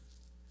see,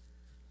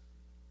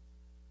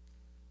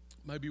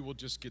 maybe we'll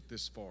just get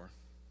this far.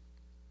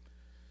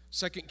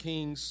 2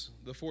 Kings,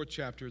 the 4th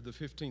chapter, the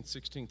 15th,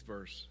 16th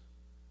verse.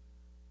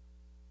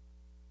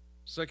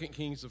 2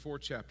 Kings, the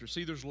 4th chapter.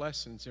 See, there's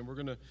lessons, and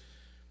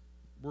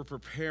we're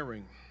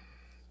preparing.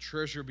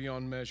 Treasure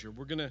beyond measure.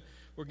 We're gonna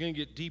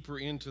get deeper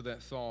into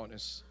that thought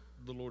as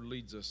the Lord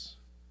leads us.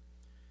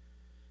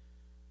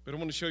 But I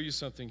want to show you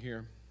something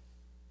here.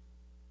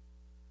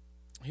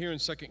 Here in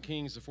 2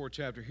 Kings, the 4th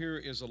chapter, here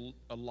is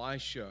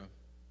Elisha.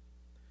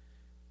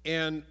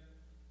 And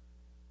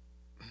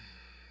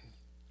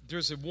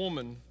there's a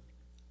woman,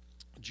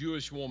 a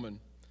Jewish woman,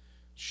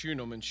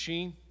 Shunem, and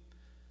she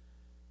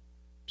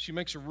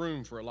makes a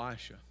room for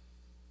Elisha.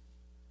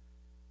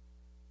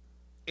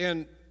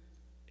 And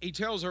he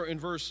tells her in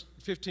verse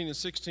 15 and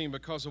 16,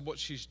 because of what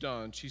she's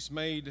done, she's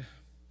made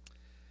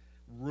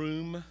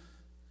room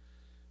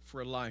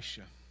for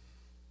Elisha.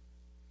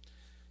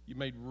 You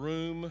made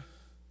room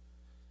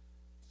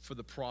for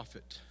the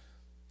prophet.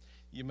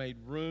 You made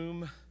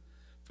room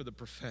for the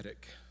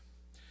prophetic.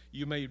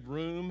 You made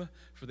room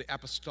for the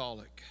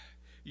apostolic.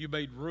 You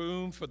made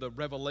room for the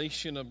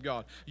revelation of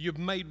God. You've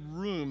made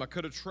room. I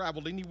could have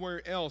traveled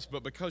anywhere else,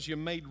 but because you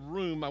made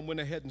room, I went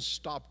ahead and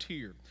stopped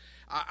here.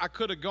 I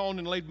could have gone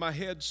and laid my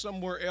head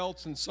somewhere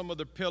else in some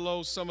other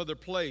pillow, some other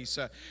place.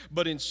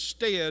 But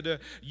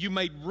instead, you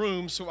made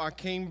room, so I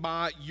came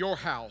by your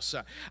house.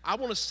 I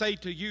want to say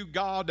to you,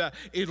 God,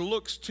 it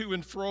looks to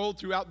and fro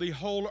throughout the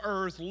whole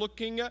earth,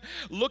 looking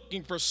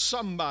for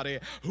somebody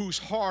whose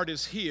heart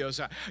is His.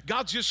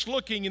 God's just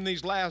looking in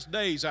these last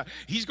days.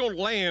 He's going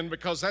to land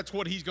because that's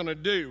what He's going to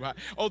do.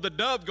 Oh, the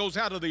dove goes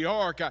out of the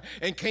ark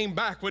and came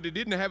back, but it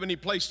didn't have any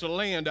place to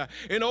land.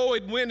 And oh,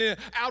 it went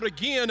out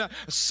again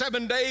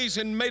 7 days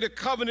and made a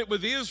covenant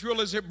with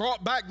Israel as it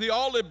brought back the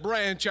olive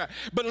branch.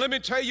 But let me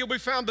tell you, we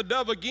found the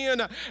dove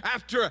again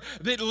after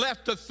it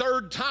left the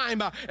 3rd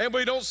time, and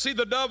we don't see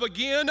the dove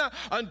again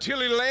until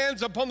he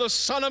lands upon the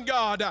Son of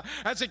God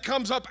as it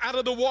comes up out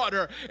of the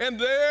water. And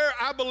there,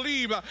 I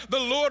believe, the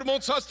Lord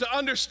wants us to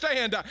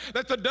understand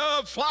that the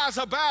dove flies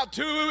about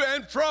to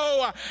and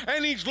fro,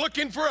 and he's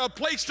looking for a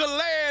place to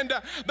land.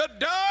 The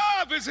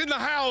dove is in the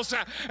house,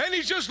 and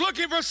he's just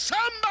looking for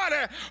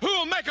somebody who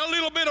will make a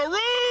little bit of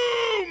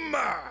room.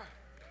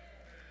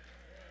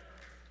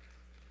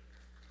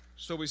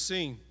 So we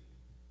see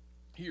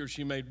here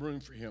she made room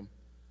for him.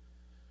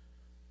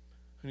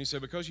 And he said,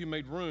 because you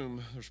made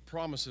room, there's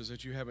promises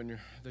that you have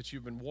that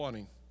you've been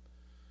wanting.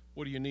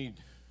 What do you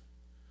need?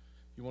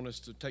 You want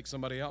us to take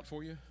somebody out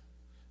for you?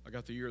 I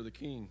got the year of the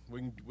king.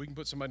 We can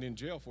put somebody in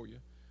jail for you.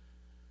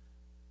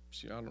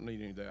 She said, I don't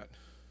need any of that.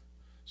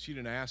 She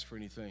didn't ask for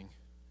anything.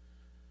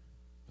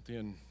 But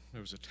then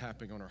there was a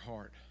tapping on her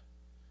heart.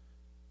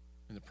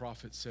 And the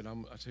prophet said,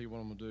 I'll tell you what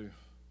I'm going to do.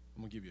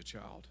 I'm going to give you a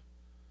child.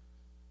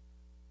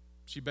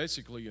 She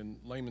basically, in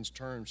layman's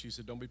terms, she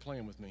said, don't be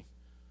playing with me. I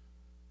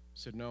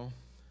said, no.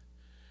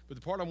 But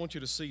the part I want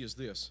you to see is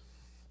this.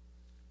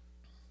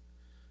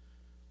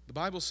 The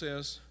Bible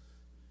says,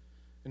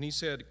 and he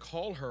said,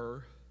 call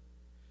her.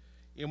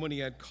 And when he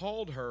had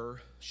called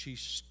her, she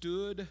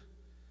stood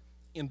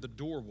in the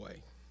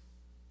doorway.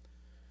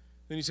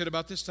 Then he said,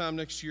 about this time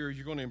next year,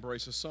 you're going to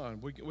embrace a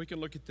son. We can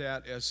look at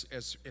that as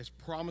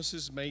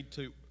promises made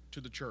to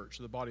the church,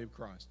 to the body of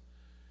Christ.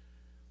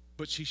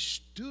 But she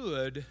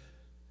stood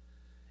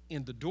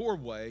in the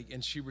doorway,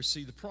 and she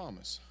received the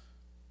promise.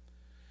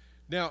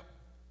 Now,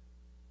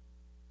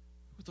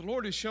 what the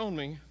Lord has shown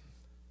me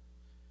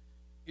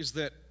is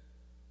that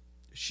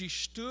she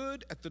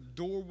stood at the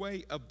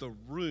doorway of the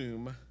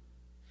room,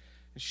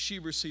 and she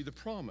received the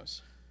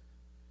promise.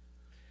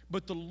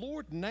 But the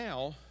Lord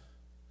now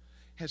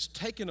has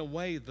taken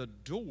away the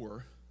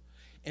door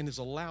and has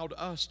allowed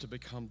us to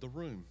become the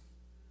room.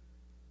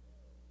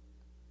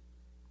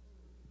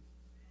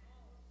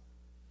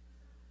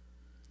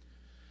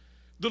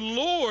 The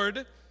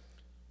Lord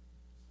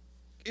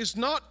is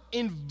not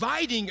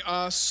inviting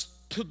us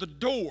to the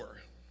door.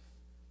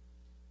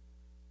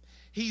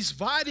 He's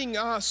inviting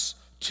us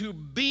to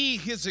be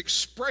His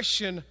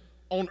expression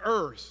on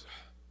earth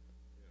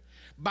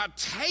by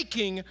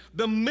taking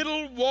the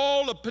middle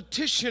wall of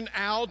partition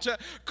out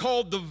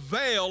called the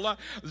veil.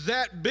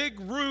 That big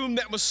room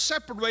that was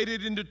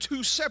separated into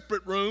two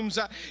separate rooms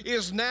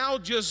is now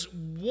just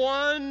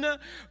one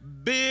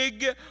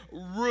big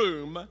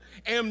room,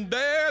 and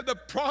there the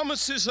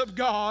promises of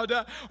God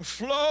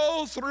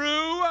flow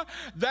through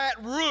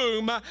that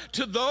room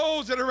to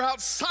those that are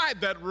outside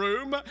that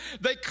room.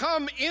 They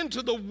come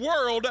into the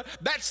world.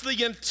 That's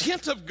the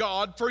intent of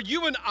God for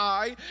you and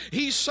I.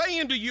 He's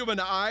saying to you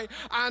and I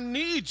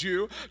need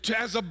you to,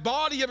 as a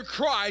body of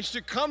Christ,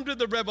 to come to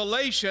the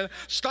revelation.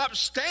 Stop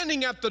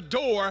standing at the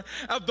door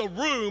of the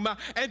room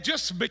and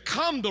just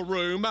become the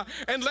room,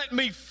 and let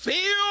me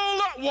fill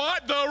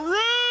what the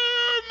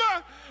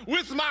room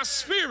with my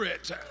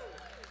spirit.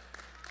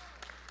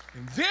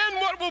 And then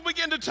what will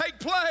begin to take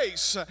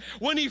place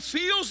when He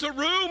fills the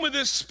room with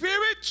His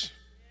Spirit?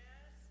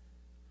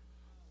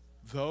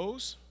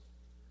 Those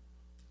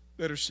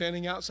that are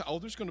standing outside, oh,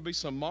 there's going to be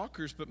some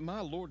mockers, but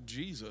my Lord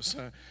Jesus,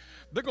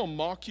 they're going to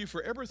mock you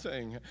for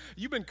everything.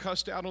 You've been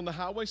cussed out on the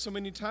highway so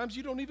many times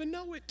you don't even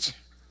know it.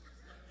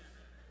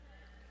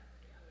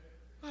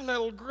 My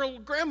little girl,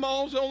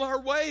 grandma's on her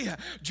way.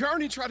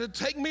 Journey tried to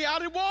take me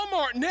out at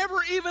Walmart. Never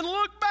even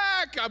looked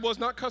back. I was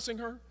not cussing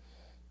her.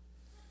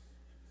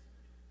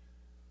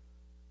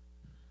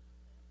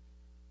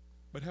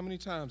 But how many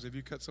times have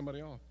you cut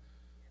somebody off?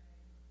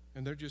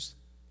 And they're just,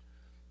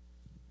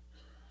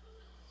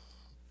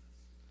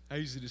 I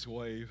usually just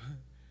wave.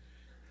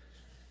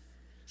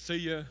 See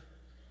ya.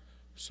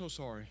 So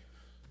sorry.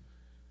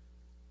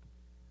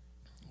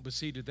 But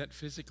see, did that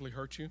physically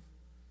hurt you?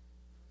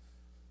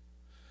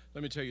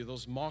 Let me tell you,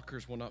 those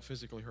mockers will not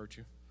physically hurt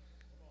you.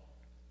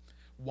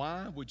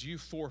 Why would you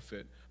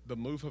forfeit the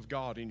move of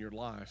God in your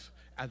life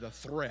at the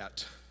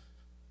threat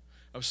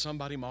of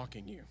somebody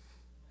mocking you?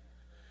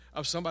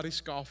 Of somebody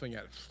scoffing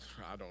at,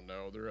 I don't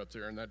know, they're up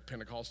there in that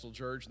Pentecostal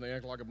church and they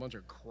act like a bunch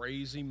of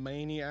crazy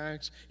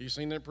maniacs. You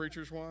seen that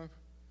preacher's wife?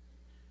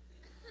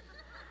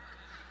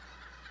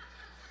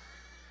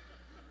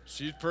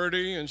 She's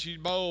pretty and she's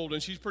bold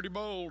and she's pretty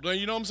bold.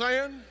 You know what I'm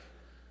saying?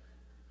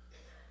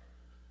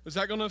 Is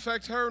that going to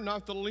affect her?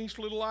 Not the least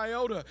little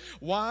iota.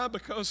 Why?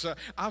 Because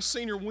I've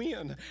seen her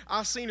win.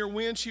 I've seen her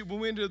win. She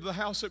went into the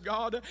house of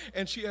God,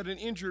 and she had an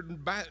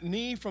injured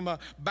knee from a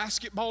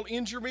basketball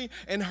injury,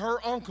 and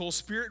her uncle,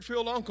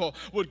 Spirit-filled uncle,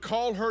 would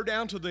call her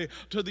down to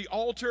the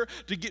altar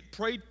to get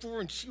prayed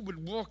for, and she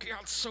would walk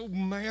out so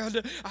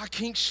mad. I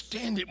can't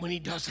stand it when he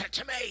does that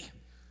to me.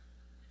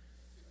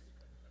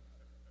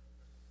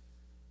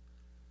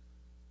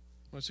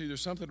 Well, see,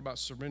 there's something about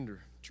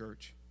surrender,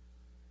 church.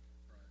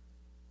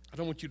 I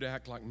don't want you to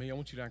act like me. I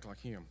want you to act like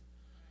Him.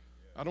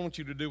 I don't want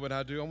you to do what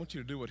I do. I want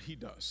you to do what He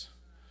does.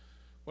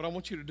 What I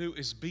want you to do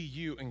is be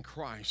you in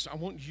Christ. I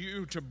want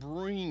you to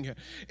bring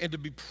and to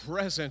be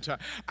present.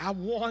 I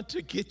want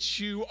to get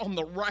you on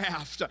the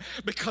raft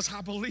because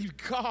I believe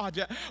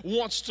God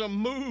wants to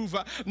move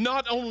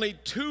not only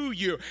to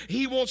you,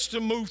 He wants to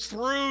move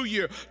through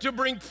you to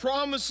bring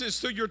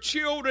promises to your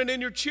children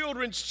and your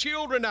children's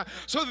children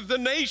so that the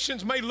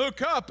nations may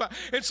look up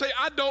and say,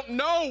 I don't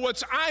know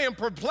I am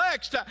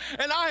perplexed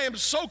and I am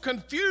so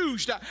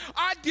confused.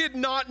 I did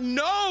not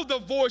know the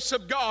voice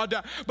of God,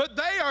 but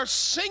they are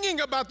singing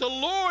about the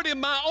Lord in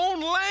my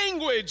own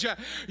language.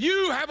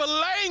 You have a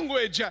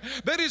language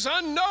that is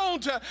unknown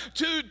to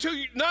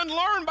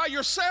unlearned by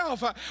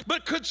yourself,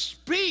 but could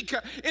speak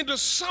into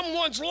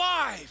someone's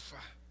life.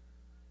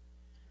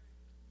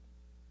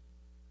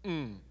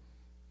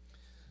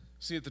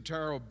 See, at the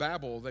Tower of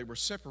Babel, they were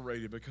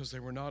separated because they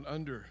were not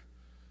under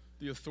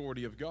the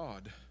authority of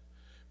God.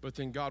 But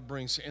then God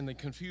brings, and they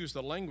confuse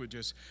the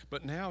languages.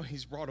 But now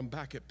He's brought them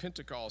back at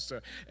Pentecost,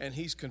 and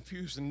He's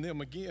confusing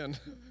them again.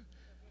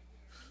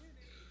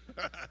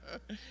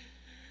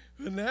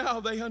 But now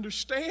they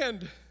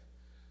understand.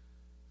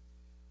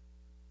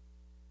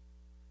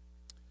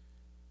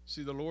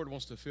 See, the Lord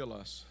wants to fill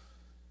us.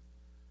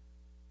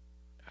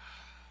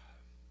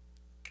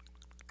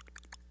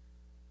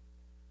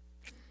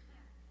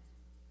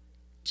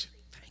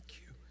 Thank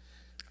you.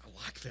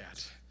 I like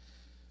that.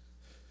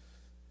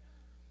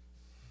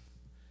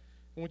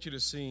 I want you to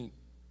see,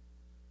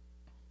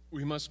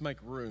 we must make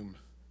room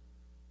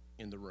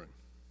in the room.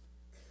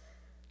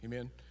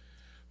 Amen.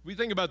 We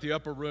think about the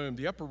upper room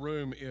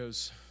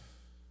is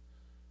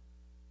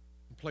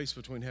a place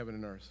between heaven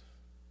and earth.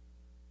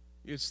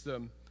 It's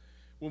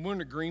when we're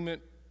in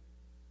agreement,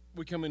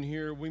 we come in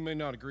here, we may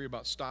not agree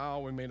about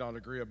style, we may not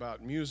agree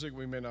about music,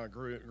 we may not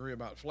agree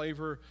about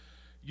flavor.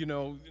 You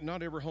know,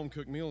 not every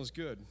home-cooked meal is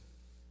good.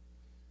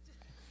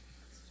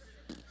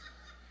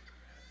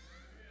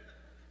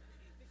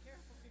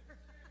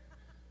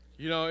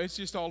 You know, it's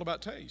just all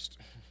about taste.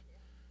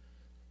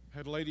 I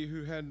had a lady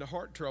who had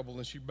heart trouble,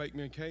 and she baked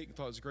me a cake and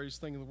thought it was the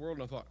greatest thing in the world.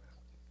 And I thought,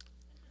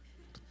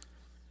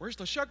 where's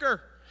the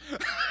sugar?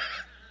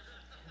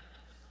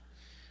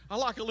 I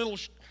like a little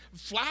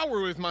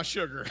flour with my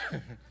sugar.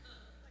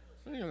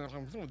 You know,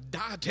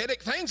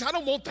 dietetic things, I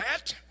don't want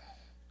that.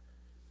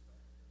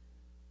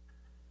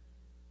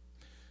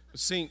 But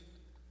see,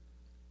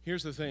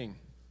 here's the thing.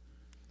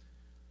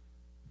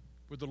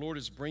 What the Lord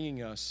is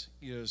bringing us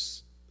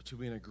is to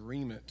be in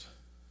agreement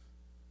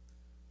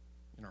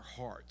in our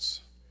hearts.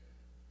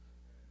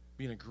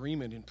 Be in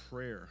agreement in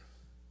prayer.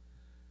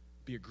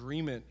 Be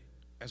agreement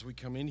as we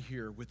come in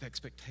here with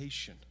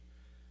expectation.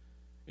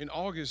 In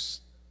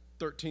August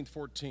 13th,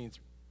 14th,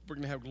 we're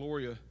going to have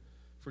Gloria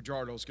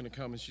Fajardo is going to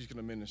come and she's going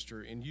to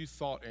minister. And you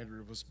thought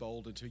Andrea was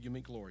bold until you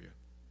meet Gloria.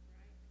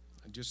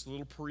 And just a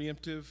little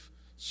preemptive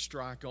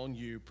strike on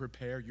you.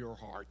 Prepare your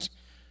heart.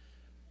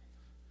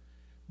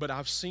 But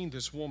I've seen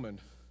this woman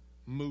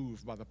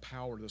move by the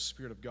power of the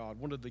Spirit of God.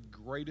 One of the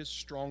greatest,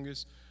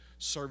 strongest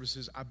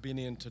services I've been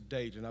in to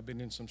date, and I've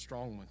been in some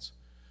strong ones,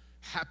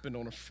 happened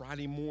on a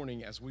Friday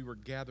morning as we were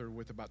gathered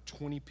with about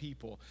 20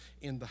 people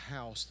in the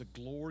house. The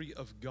glory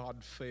of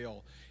God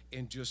fell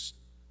and just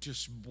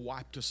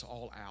wiped us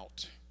all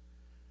out.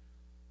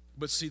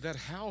 But see, that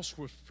house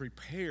was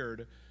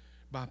prepared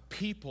by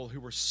people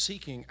who were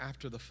seeking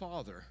after the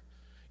Father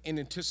in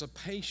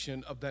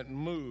anticipation of that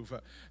move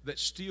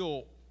that's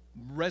still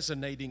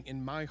resonating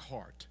in my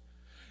heart.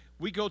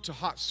 We go to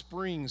Hot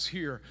Springs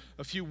here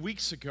a few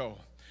weeks ago,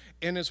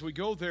 and as we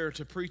go there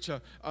to preach a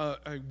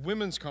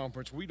women's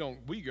conference, we go.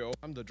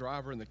 I'm the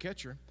driver and the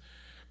catcher.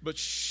 But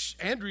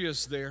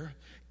Andrea's there,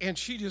 and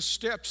she just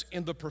steps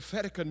in the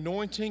prophetic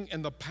anointing,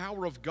 and the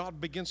power of God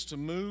begins to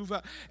move.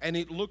 And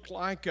it looked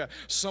like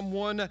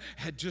someone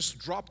had just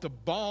dropped a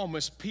bomb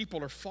as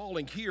people are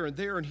falling here and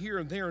there and here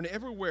and there and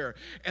everywhere.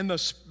 And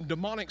the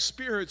demonic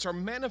spirits are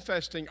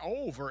manifesting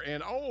over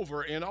and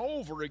over and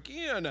over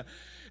again.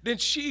 Then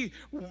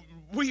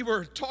we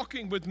were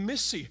talking with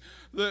Missy,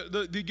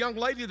 the young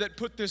lady that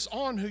put this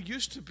on, who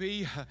used to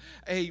be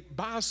a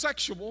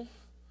bisexual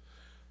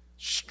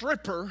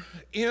stripper.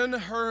 In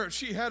her,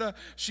 she had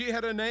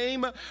a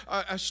name,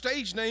 a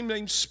stage name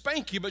named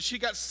Spanky, but she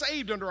got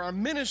saved under our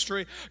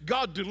ministry.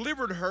 God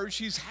delivered her.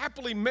 She's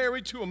happily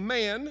married to a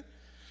man,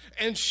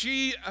 and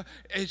she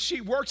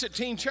works at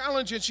Teen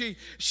Challenge, and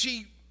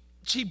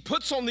she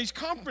puts on these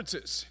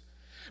conferences.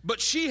 But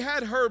she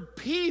had her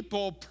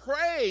people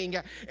praying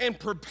and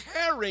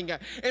preparing.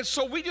 And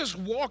so we just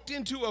walked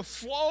into a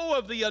flow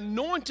of the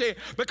anointing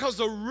because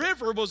the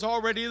river was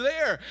already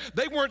there.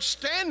 They weren't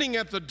standing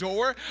at the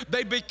door.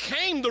 They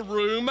became the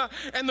room,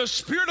 and the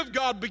Spirit of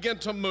God began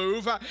to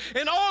move.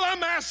 And all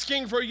I'm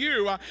asking for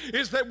you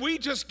is that we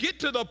just get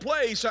to the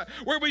place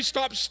where we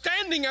stop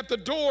standing at the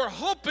door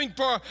hoping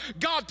for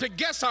God to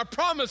guess our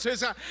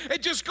promises,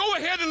 and just go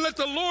ahead and let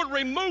the Lord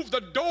remove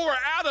the door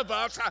out of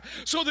us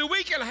so that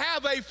we can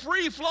have a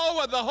free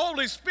flow of the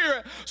Holy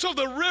Spirit, so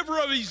the river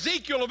of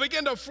Ezekiel will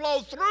begin to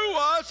flow through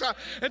us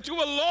into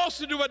a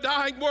lost, into a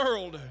dying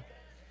world.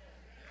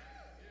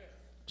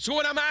 So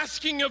what I'm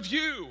asking of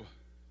you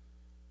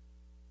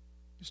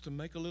is to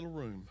make a little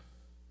room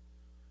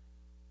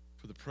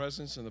for the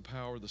presence and the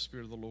power of the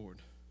Spirit of the Lord.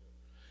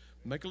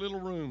 Make a little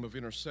room of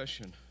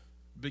intercession.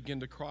 Begin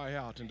to cry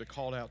out and to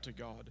call out to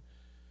God.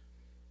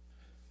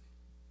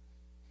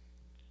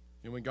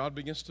 And when God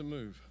begins to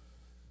move,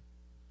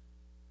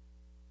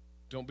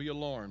 don't be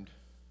alarmed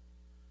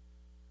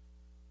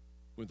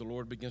when the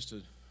Lord begins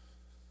to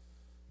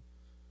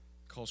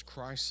cause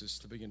crisis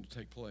to begin to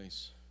take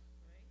place,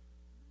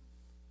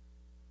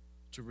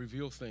 to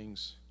reveal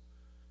things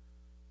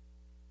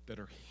that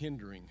are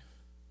hindering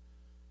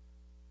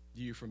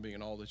you from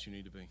being all that you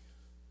need to be.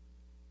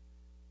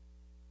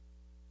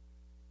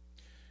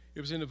 It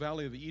was in the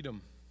valley of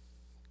Edom.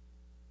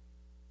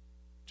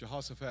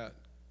 Jehoshaphat,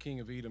 king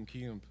of Edom,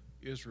 king of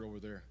Israel, were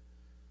there.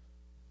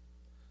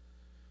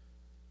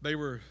 They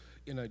were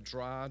in a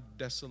dry,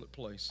 desolate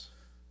place.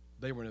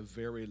 They were in a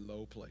very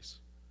low place.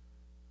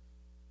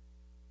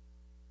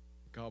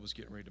 God was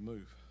getting ready to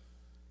move.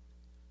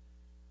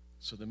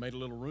 So they made a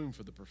little room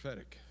for the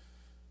prophetic.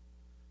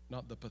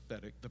 Not the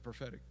pathetic, the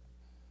prophetic.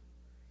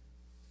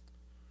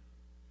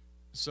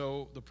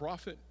 So the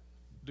prophet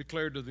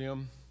declared to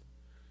them,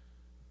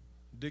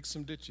 dig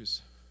some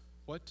ditches.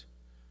 What?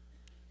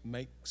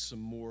 Make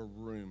some more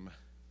room,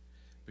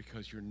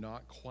 because you're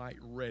not quite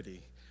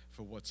ready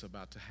for what's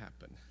about to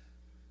happen.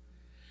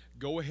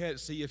 Go ahead.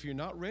 See, if you're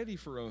not ready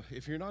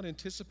if you're not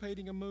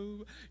anticipating a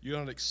move, you're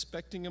not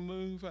expecting a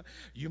move,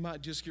 you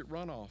might just get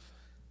run off.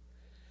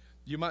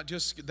 You might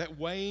just, that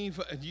wave,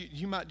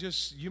 you might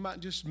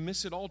just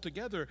miss it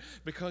altogether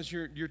because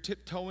you're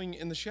tiptoeing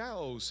in the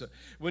shallows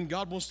when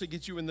God wants to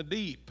get you in the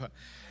deep.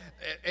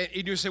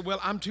 and you say, well,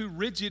 I'm too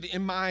rigid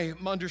in my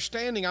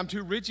understanding. I'm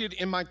too rigid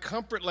in my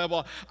comfort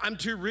level. I'm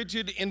too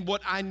rigid in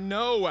what I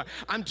know.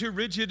 I'm too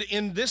rigid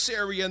in this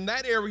area and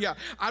that area.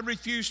 I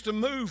refuse to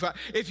move.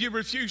 If you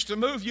refuse to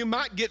move, you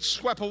might get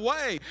swept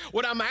away.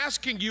 What I'm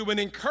asking you and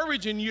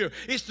encouraging you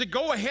is to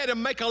go ahead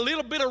and make a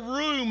little bit of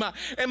room,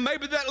 and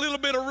maybe that little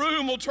bit of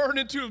room will turn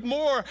into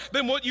more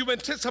than what you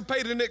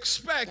anticipate and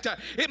expect.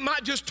 It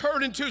might just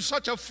turn into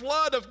such a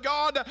flood of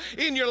God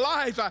in your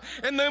life,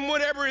 and then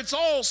whenever it's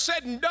all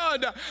said and done,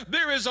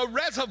 there is a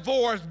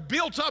reservoir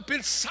built up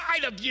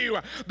inside of you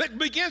that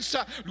begins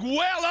to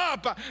well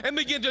up and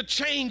begin to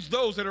change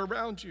those that are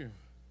around you.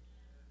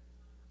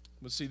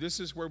 But see, this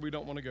is where we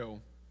don't want to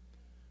go,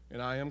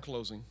 and I am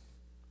closing.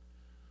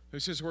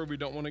 This is where we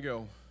don't want to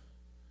go.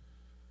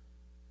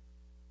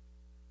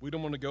 We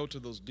don't want to go to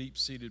those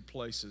deep-seated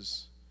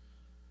places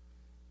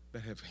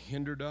that have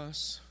hindered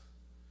us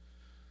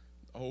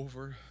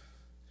over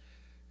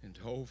and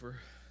over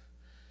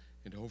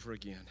and over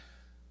again.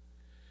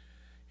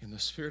 And the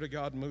Spirit of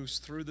God moves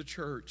through the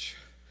church,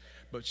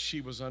 but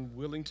she was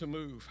unwilling to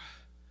move.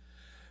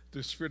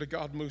 The Spirit of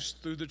God moves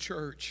through the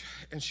church,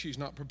 and she's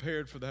not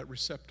prepared for that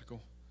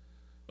receptacle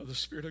of the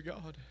Spirit of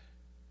God.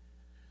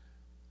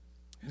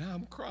 And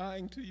I'm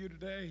crying to you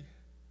today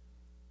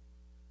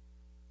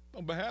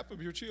on behalf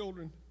of your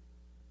children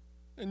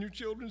and your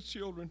children's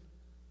children.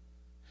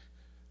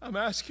 I'm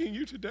asking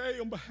you today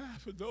on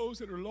behalf of those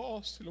that are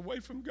lost and away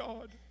from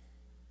God,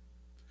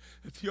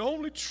 that the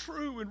only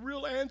true and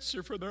real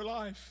answer for their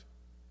life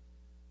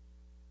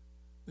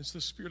is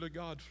the Spirit of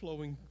God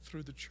flowing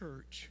through the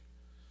church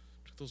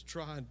to those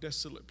dry and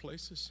desolate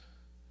places,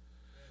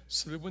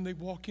 so that when they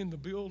walk in the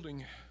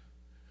building,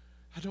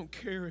 I don't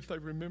care if they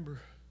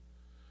remember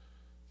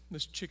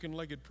this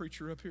chicken-legged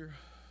preacher up here.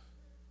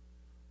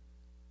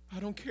 I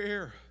don't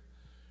care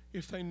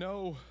if they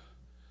know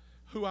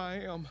who I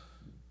am.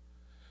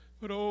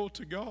 But oh,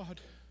 to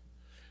God,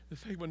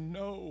 that they would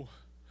know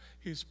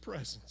His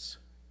presence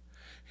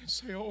and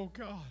say, oh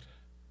God,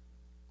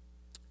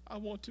 I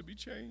want to be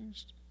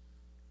changed.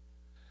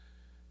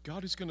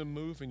 God is going to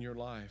move in your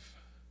life.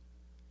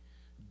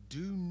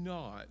 Do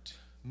not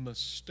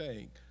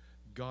mistake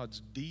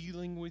God's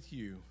dealing with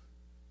you.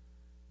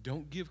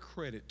 Don't give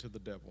credit to the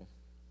devil.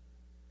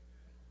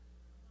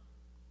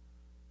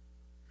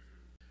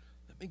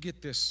 Let me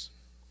get this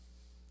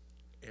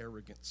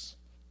arrogance.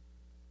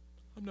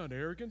 I'm not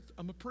arrogant.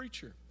 I'm a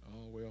preacher.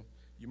 Oh, well,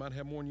 you might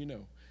have more than you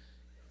know.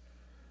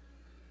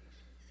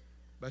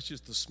 That's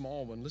just the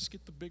small one. Let's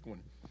get the big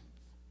one.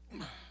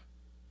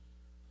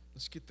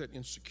 Let's get that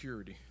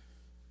insecurity.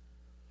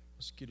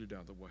 Let's get it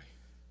out of the way.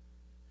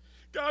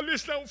 God,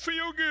 this don't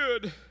feel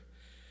good.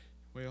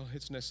 Well,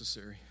 it's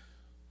necessary.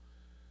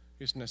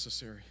 It's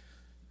necessary.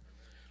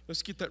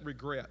 Let's get that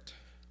regret.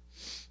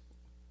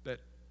 That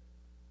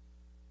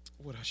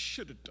what I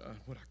should have done,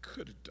 what I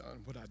could have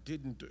done, what I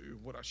didn't do,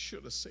 what I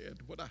should have said,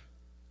 what I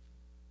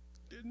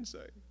didn't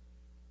say.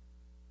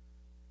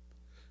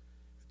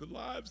 The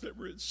lives that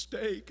were at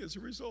stake as a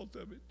result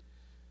of it.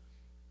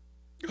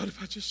 God,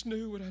 if I just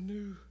knew what I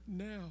knew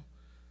now.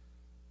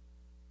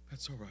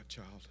 That's all right,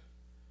 child.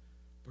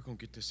 We're going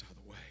to get this out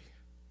of the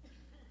way.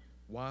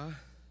 Why?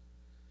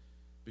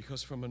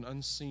 Because from an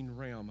unseen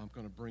realm, I'm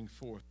going to bring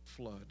forth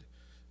flood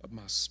of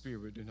my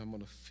spirit, and I'm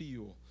going to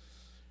feel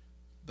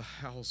the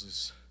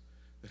houses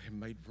that have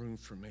made room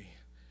for me.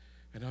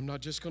 And I'm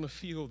not just going to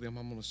feel them,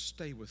 I'm going to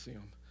stay with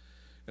them.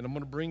 And I'm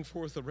going to bring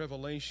forth a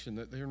revelation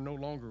that they're no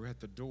longer at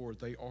the door.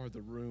 They are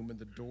the room, and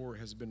the door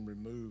has been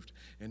removed,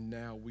 and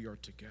now we are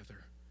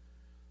together.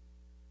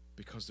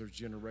 Because there's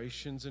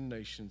generations and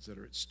nations that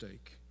are at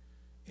stake,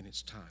 and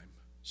it's time.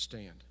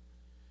 Stand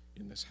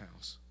in this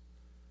house.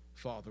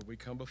 Father, we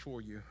come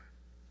before you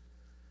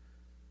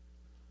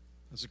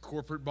as a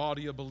corporate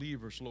body of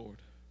believers, Lord.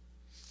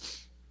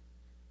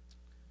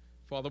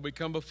 Father, we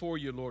come before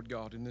you, Lord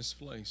God, in this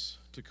place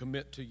to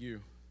commit to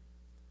you.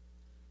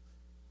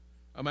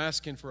 I'm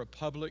asking for a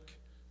public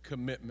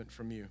commitment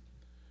from you.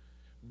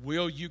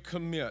 Will you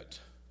commit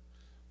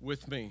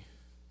with me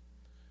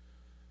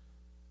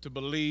to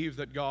believe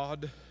that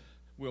God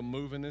will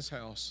move in this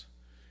house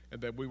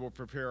and that we will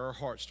prepare our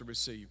hearts to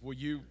receive? Will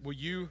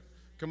you,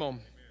 come on.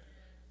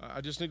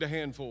 I just need a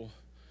handful.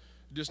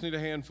 Just need a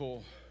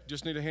handful.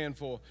 Just need a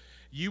handful.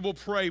 You will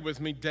pray with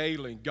me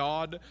daily.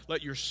 God,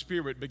 let your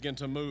Spirit begin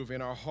to move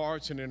in our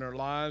hearts and in our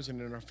lives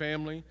and in our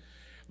family.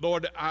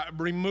 Lord,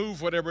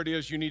 remove whatever it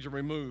is you need to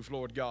remove,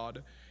 Lord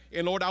God.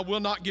 And Lord, I will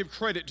not give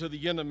credit to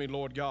the enemy,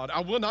 Lord God.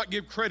 I will not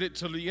give credit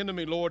to the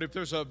enemy, Lord, if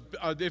there's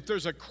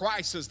a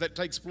crisis that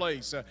takes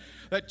place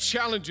that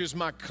challenges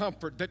my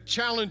comfort, that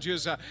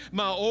challenges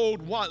my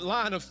old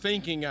line of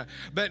thinking,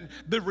 that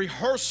the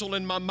rehearsal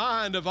in my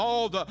mind of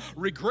all the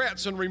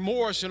regrets and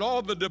remorse and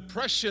all the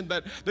depression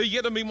that the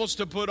enemy wants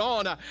to put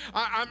on.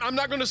 I'm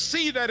not going to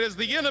see that as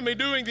the enemy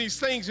doing these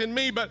things in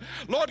me, but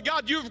Lord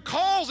God, you're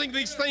causing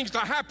these things to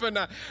happen.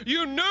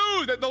 You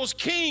knew that those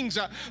kings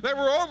that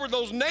were over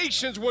those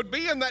nations would would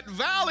be in that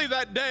valley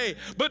that day.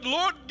 But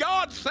Lord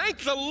God, thank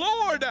the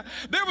Lord,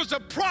 there was a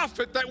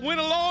prophet that went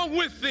along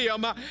with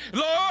them.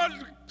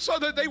 Lord, so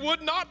that they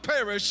would not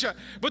perish,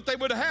 but they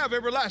would have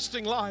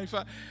everlasting life.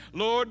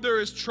 Lord,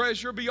 there is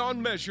treasure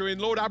beyond measure, and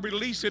Lord, I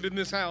release it in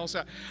this house.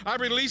 I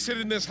release it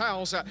in this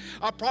house.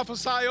 I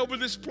prophesy over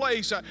this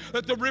place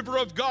that the river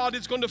of God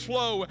is going to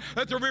flow,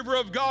 that the river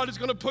of God is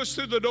going to push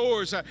through the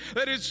doors, that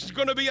it's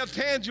going to be a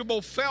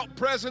tangible, felt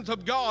presence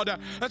of God.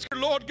 That's,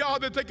 Lord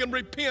God, that they can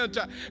repent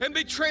and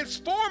be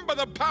transformed by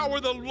the power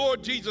of the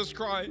Lord Jesus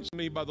Christ.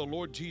 Me by the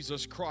Lord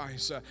Jesus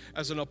Christ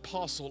as an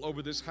apostle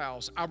over this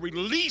house. I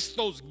release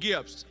those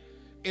gifts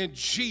in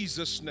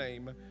Jesus'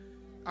 name.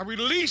 I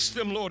release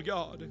them, Lord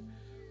God.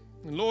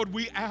 And Lord,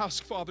 we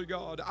ask, Father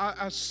God,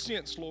 I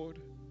sense, Lord,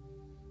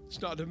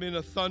 it's not been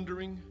a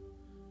thundering,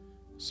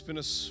 it's been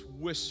a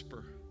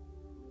whisper.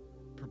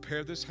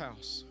 Prepare this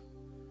house.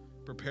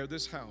 Prepare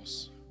this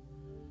house.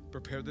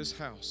 Prepare this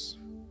house.